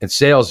and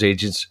sales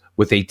agents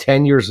with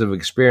 10 years of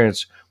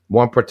experience.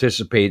 One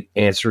participant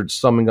answered,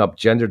 summing up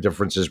gender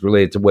differences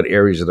related to what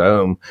areas of the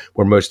home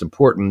were most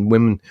important.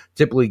 Women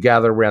typically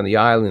gather around the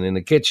island in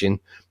the kitchen.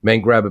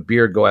 Men grab a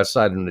beer, go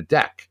outside on the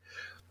deck.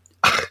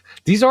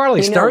 These are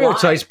like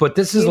stereotypes, but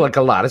this is like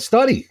a lot of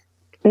study.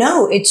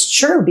 No, it's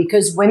true,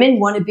 because women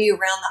want to be around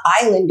the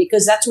island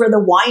because that's where the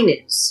wine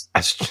is.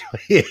 That's true.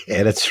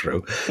 Yeah, that's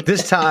true.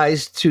 This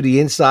ties to the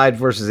inside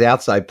versus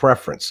outside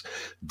preference.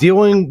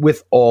 Dealing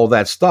with all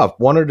that stuff,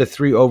 one of the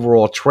three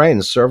overall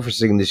trends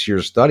surfacing in this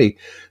year's study,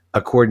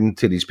 according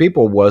to these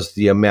people, was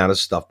the amount of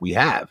stuff we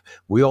have.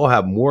 We all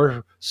have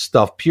more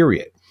stuff,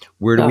 period.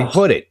 Where do we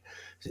put it?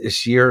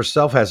 She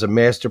herself has a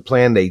master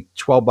plan, a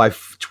 12 by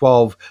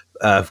 12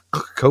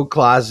 coat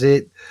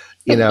closet,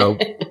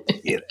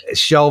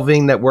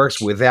 shelving that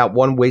works without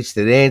one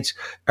wasted inch,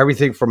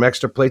 everything from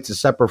extra plates to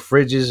separate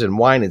fridges and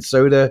wine and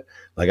soda.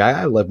 Like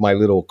I love my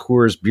little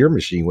Coors beer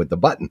machine with the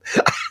button.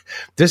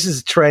 This is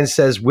a trend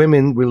says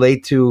women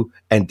relate to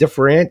and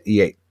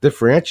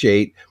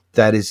differentiate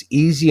that is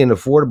easy and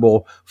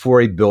affordable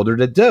for a builder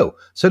to do.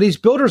 So these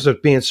builders are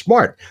being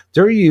smart.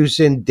 They're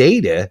using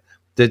data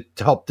to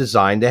help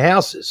design the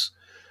houses.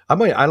 I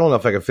don't know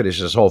if I can finish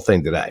this whole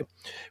thing today.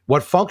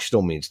 What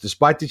functional means,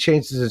 despite the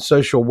changes in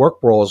social work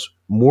roles,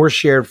 more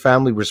shared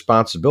family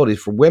responsibilities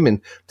for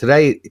women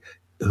today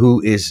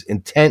who is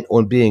intent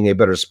on being a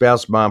better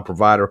spouse, mom,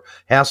 provider.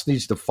 House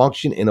needs to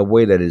function in a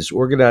way that is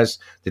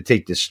organized to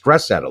take the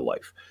stress out of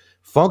life.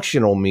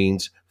 Functional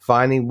means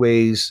finding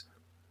ways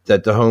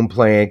that the home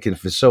plan can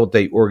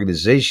facilitate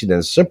organization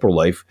and a simpler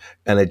life,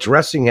 and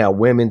addressing how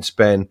women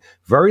spend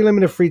very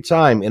limited free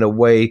time in a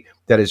way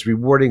that is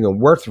rewarding and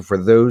worth it for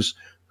those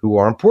who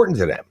are important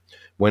to them.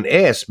 When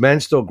asked, men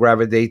still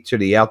gravitate to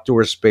the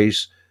outdoor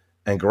space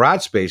and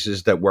garage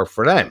spaces that work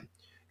for them.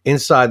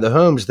 Inside the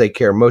homes, they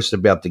care most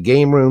about the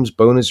game rooms,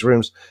 bonus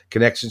rooms,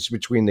 connections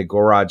between the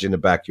garage and the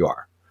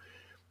backyard.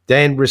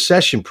 Then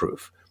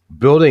recession-proof.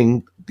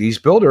 These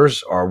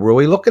builders are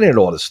really looking at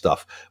all this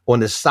stuff on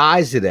the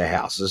size of the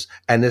houses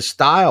and the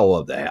style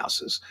of the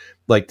houses,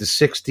 like the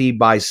 60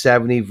 by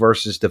 70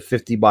 versus the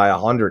 50 by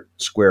 100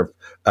 square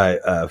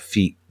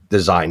feet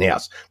design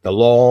house. The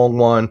long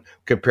one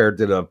compared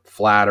to the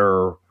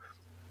flatter,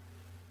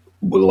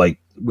 like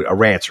a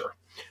rancher.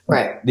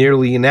 Right.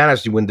 Nearly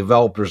unanimously, when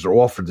developers are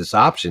offered this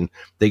option,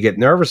 they get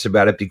nervous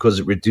about it because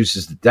it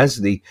reduces the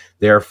density,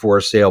 therefore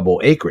saleable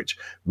acreage.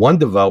 One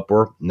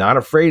developer, not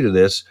afraid of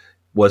this,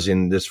 was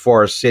in this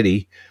Forest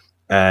City,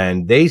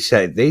 and they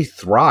said they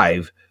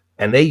thrive,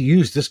 and they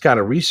use this kind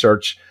of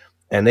research,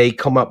 and they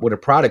come up with a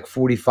product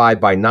 45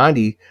 by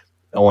 90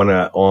 on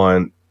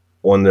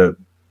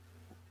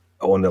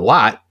the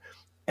lot,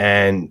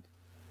 and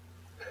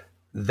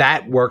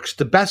that works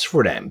the best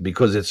for them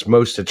because it's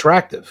most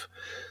attractive.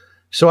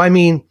 So, I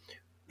mean,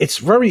 it's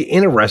very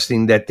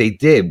interesting that they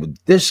did with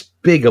this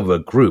big of a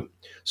group.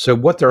 So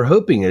what they're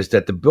hoping is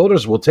that the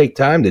builders will take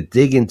time to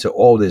dig into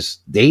all this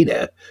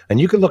data, and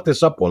you can look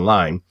this up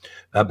online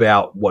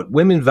about what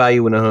women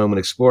value in a home and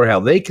explore how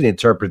they can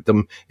interpret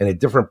them in a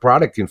different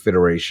product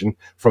configuration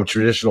from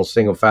traditional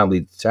single-family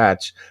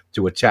detached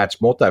to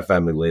attached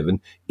multifamily living.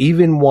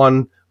 Even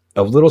one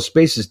of little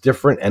spaces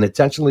different and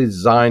intentionally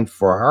designed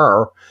for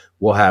her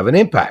will have an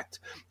impact.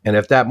 And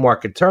if that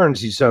market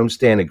turns, these homes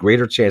stand a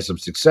greater chance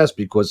of success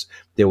because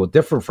they will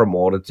differ from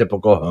all the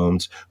typical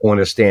homes on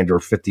a standard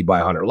 50 by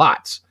 100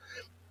 lots.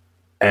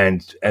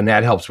 And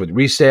that helps with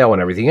resale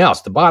and everything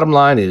else. The bottom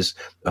line is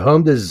a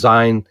home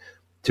designed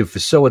to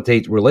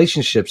facilitate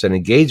relationships and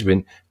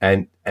engagement,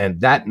 and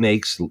that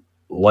makes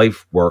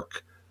life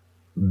work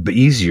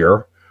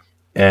easier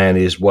and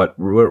is what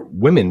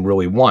women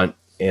really want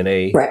in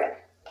a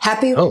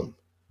happy home.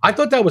 I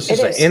thought that was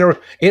just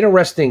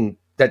interesting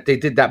that they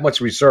did that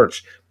much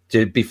research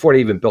before they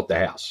even built the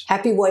house.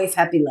 Happy wife,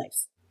 happy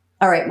life.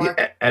 All right,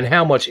 Mark. And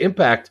how much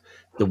impact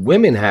the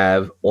women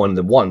have on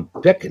the one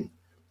picking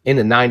in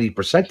the 90th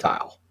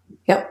percentile.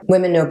 Yep,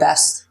 women know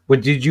best.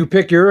 But did you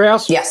pick your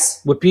house?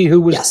 Yes. With Pete,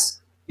 who was? Yes.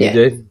 You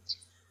did?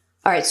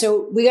 All right,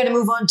 so we got to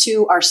move on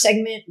to our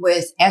segment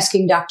with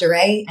Asking Dr.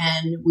 A,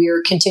 and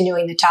we're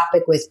continuing the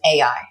topic with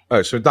AI. All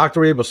right, so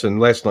Dr.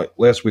 Abelson,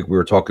 last week we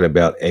were talking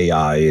about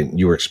AI, and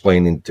you were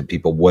explaining to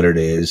people what it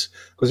is,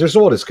 because there's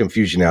all this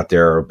confusion out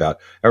there about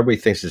everybody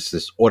thinks it's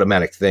this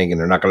automatic thing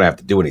and they're not going to have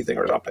to do anything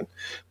or something.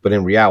 But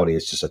in reality,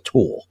 it's just a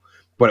tool.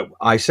 But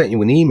I sent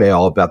you an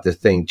email about this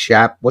thing,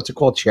 what's it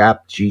called,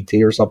 Chat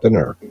GT or something?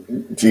 Or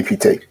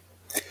GPT.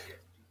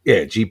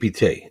 Yeah,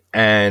 GPT.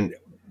 And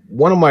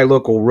one of my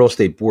local real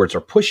estate boards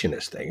are pushing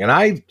this thing. And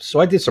I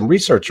did some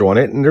research on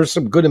it, and there's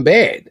some good and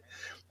bad.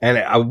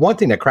 And one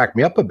thing that cracked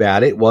me up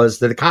about it was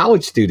that the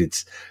college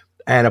students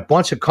and a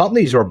bunch of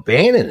companies are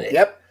banning it.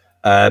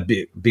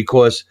 Yep.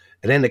 Because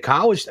and then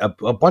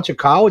a bunch of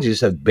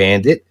colleges have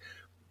banned it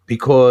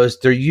because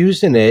they're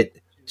using it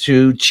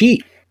to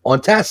cheat on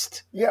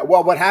tests. Yeah.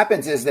 Well, what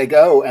happens is they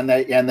go and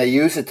they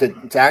use it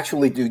to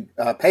actually do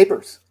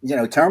papers,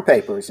 term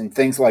papers and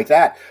things like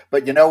that.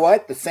 But you know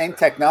what? The same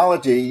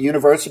technology,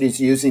 universities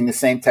using the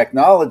same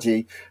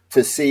technology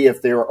to see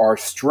if there are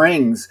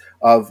strings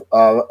of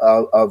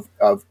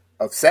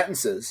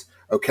sentences,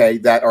 okay,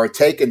 that are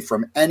taken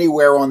from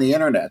anywhere on the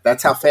internet.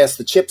 That's how fast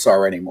the chips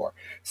are anymore.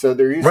 So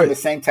they're using the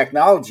same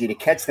technology to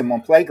catch them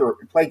on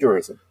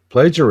plagiarism.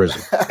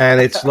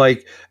 And it's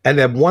like, and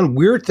then one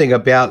weird thing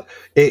about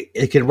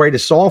it can write a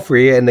song for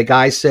you. And the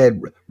guy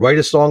said, write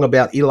a song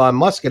about Elon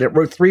Musk, and it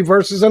wrote 3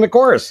 verses and a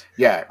chorus.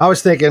 Yeah. I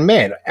was thinking,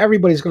 man,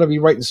 everybody's going to be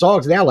writing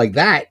songs now like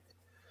that.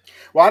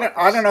 Well,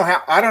 I don't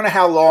know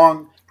how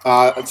long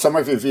some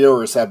of your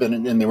viewers have been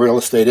in the real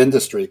estate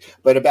industry,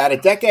 but about a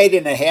decade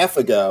and a half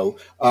ago,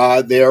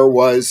 there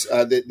was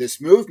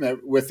this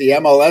movement with the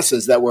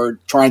MLSs that were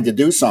trying to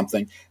do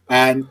something.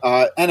 And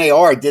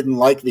NAR didn't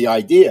like the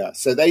idea.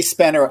 So they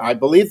spent, I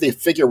believe the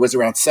figure was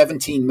around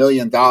 $17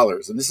 million.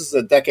 And this is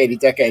a decade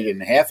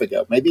and a half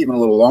ago, maybe even a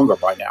little longer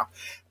by now.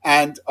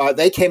 And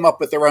they came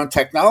up with their own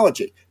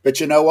technology. But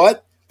you know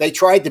what? They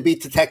tried to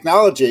beat the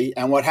technology.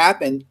 And what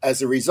happened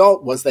as a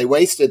result was they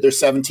wasted their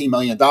 $17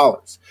 million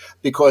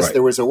because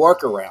there was a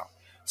workaround.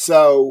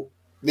 So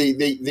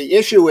the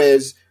issue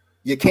is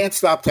you can't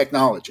stop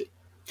technology.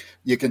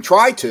 You can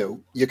try to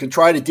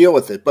deal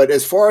with it. But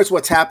as far as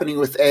what's happening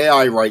with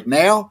AI right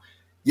now,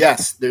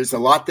 yes, there's a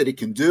lot that it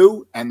can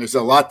do and there's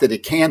a lot that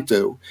it can't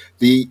do.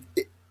 The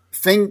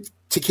thing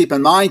to keep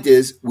in mind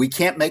is we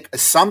can't make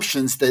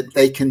assumptions that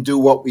they can do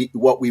what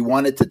we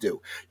want it to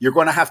do. You're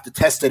going to have to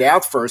test it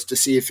out first to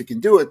see if it can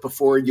do it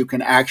before you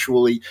can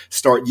actually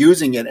start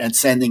using it and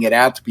sending it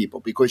out to people,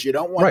 because you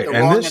don't want the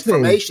wrong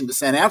information to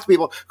send out to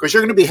people, because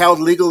you're going to be held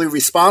legally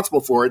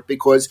responsible for it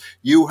because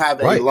you have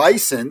a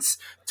license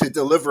to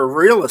deliver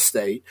real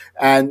estate,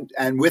 and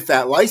with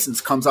that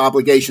license comes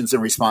obligations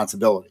and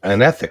responsibility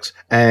and ethics.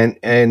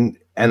 And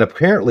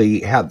apparently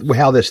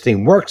how this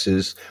thing works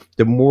is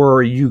the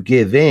more you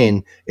give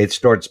in, it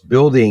starts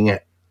building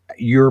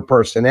your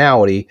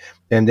personality.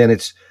 And then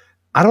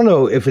I don't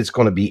know if it's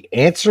going to be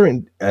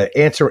answer.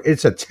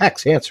 It's a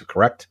text answer,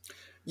 correct?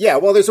 Yeah.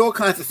 Well, there's all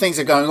kinds of things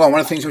that are going on. One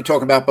of the things we were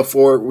talking about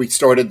before we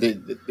started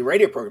the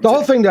radio program. The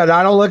whole thing that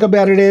I don't like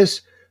about it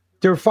is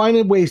they're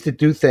finding ways to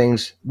do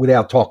things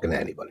without talking to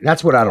anybody.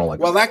 That's what I don't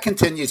like. Well, that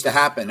continues to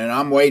happen, and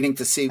I'm waiting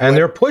to see. And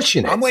they're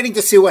pushing it. I'm waiting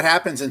to see what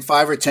happens in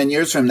 5 or 10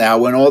 years from now,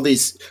 when all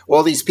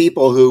these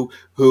people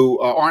who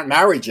aren't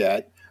married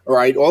yet,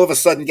 right, all of a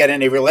sudden get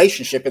in a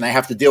relationship and they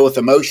have to deal with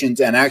emotions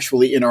and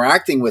actually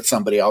interacting with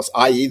somebody else,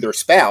 i.e., their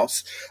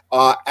spouse,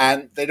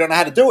 and they don't know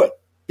how to do it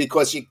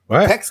because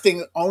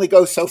texting only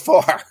goes so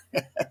far.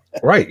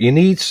 Right. You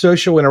need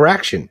social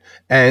interaction.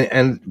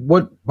 And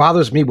what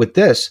bothers me with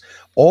this,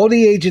 all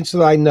the agents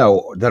that I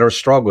know that are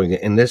struggling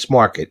in this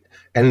market,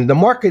 and the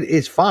market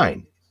is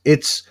fine.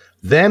 It's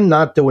them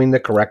not doing the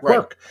correct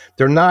work.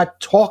 They're not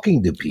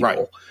talking to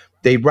people.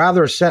 They'd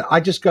rather send.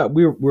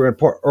 We were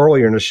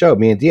earlier in the show,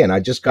 me and Deanne. I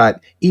just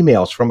got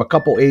emails from a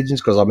couple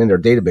agents because I'm in their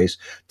database.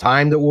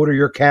 Time to order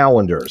your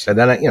calendars, and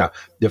then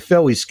the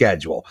Philly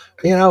schedule.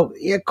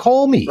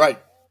 Call me. Right.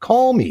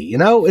 Call me.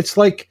 It's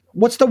like,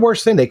 what's the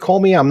worst thing? They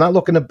call me. I'm not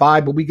looking to buy,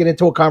 but we get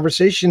into a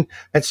conversation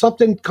and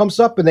something comes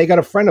up and they got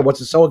a friend that wants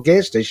to sell a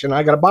gas station.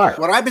 I got to buy it.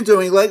 What I've been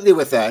doing lately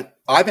with that,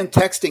 I've been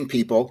texting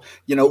people,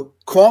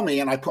 call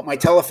me, and I put my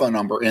telephone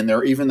number in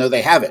there, even though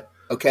they have it.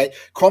 Okay.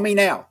 Call me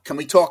now. Can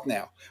we talk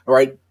now? All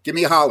right. Give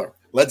me a holler.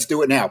 Let's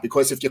do it now.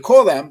 Because if you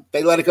call them,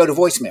 they let it go to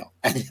voicemail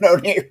and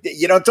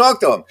you don't talk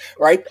to them.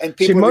 Right. And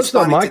people most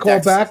of them I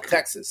call back.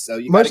 Texas. So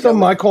most of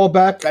them I call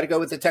back. Got to go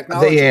with the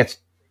technology.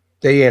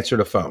 They answer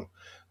the phone.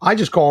 I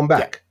just call them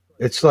back.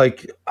 Yeah. It's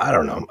like, I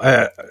don't know.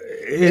 But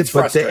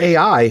the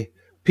AI,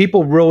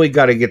 people really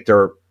got to get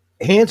their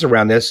hands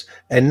around this,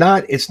 and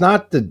it's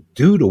not to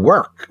do the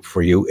work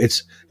for you.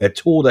 It's a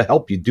tool to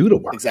help you do the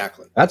work.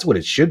 Exactly. That's what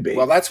it should be.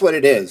 Well, that's what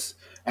it is.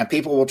 And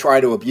people will try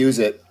to abuse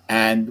it.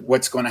 And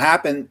what's going to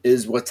happen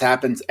is what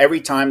happens every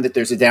time that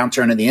there's a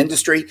downturn in the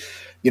industry.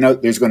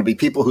 There's going to be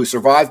people who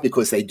survive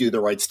because they do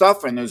the right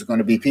stuff. And there's going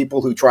to be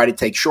people who try to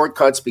take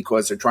shortcuts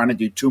because they're trying to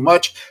do too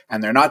much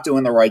and they're not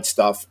doing the right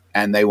stuff.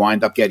 And they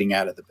wind up getting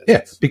out of the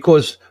business. Yeah,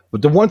 because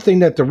the one thing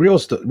that the real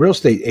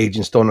estate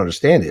agents don't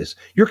understand is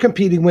you're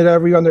competing with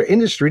every other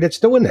industry that's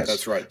doing this.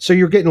 That's right. So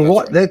you're getting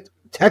that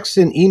texts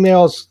and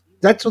emails.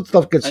 That's what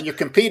stuff gets. And you're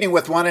competing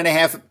with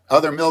 1.5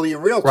 other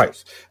million realtors.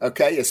 Right.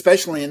 Okay.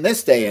 Especially in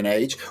this day and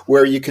age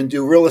where you can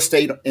do real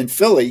estate in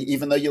Philly,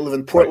 even though you live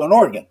in Portland,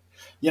 Oregon.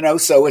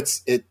 So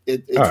it's right,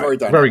 very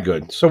dynamic. Very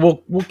good.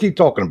 So we'll keep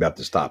talking about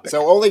this topic.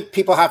 So all the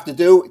people have to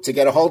do to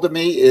get a hold of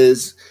me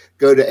is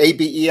go to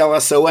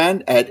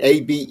ABELSON at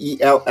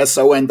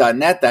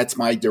ABELSON.net. That's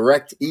my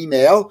direct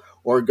email,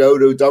 or go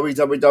to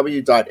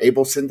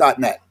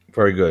www.abelson.net.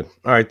 Very good.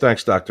 All right.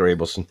 Thanks, Dr.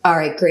 Abelson. All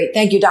right. Great.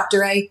 Thank you,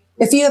 Dr. A.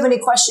 If you have any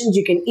questions,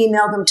 you can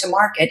email them to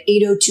Mark at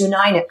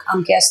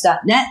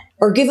 8029@comcast.net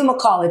or give him a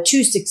call at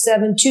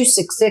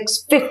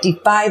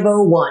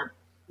 267-266-5501.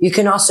 You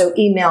can also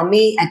email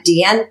me at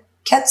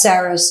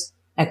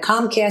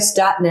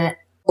deannekatsaris@comcast.net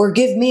or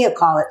give me a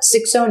call at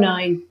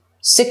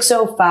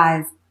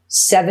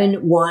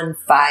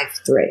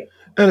 609-605-7153.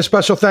 And a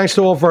special thanks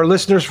to all of our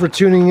listeners for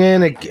tuning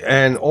in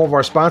and all of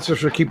our sponsors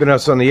for keeping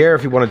us on the air.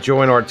 If you want to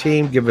join our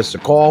team, give us a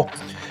call.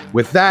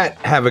 With that,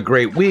 have a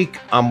great week.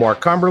 I'm Mark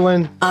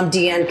Cumberland. I'm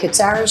Deanne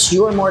Katsaris,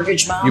 your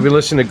mortgage mom. You've been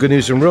listening to Good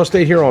News in Real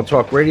Estate here on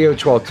Talk Radio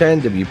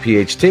 1210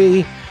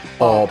 WPHT.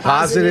 All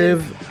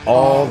positive,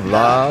 all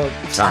the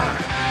time.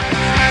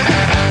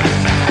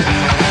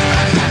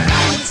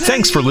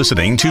 Thanks for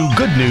listening to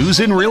Good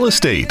News in Real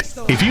Estate.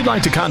 If you'd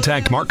like to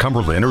contact Mark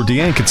Cumberland or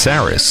Deanne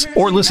Katsaris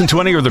or listen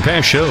to any of their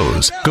past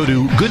shows, go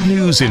to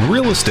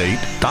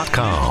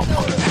goodnewsinrealestate.com.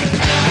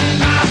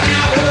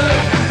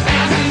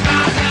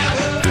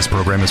 This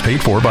program is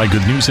paid for by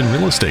Good News in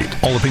Real Estate.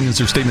 All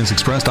opinions or statements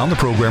expressed on the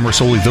program are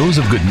solely those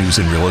of Good News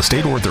in Real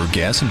Estate or their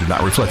guests and do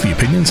not reflect the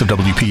opinions of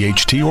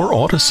WPHT or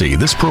Odyssey.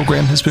 This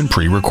program has been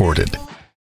pre-recorded.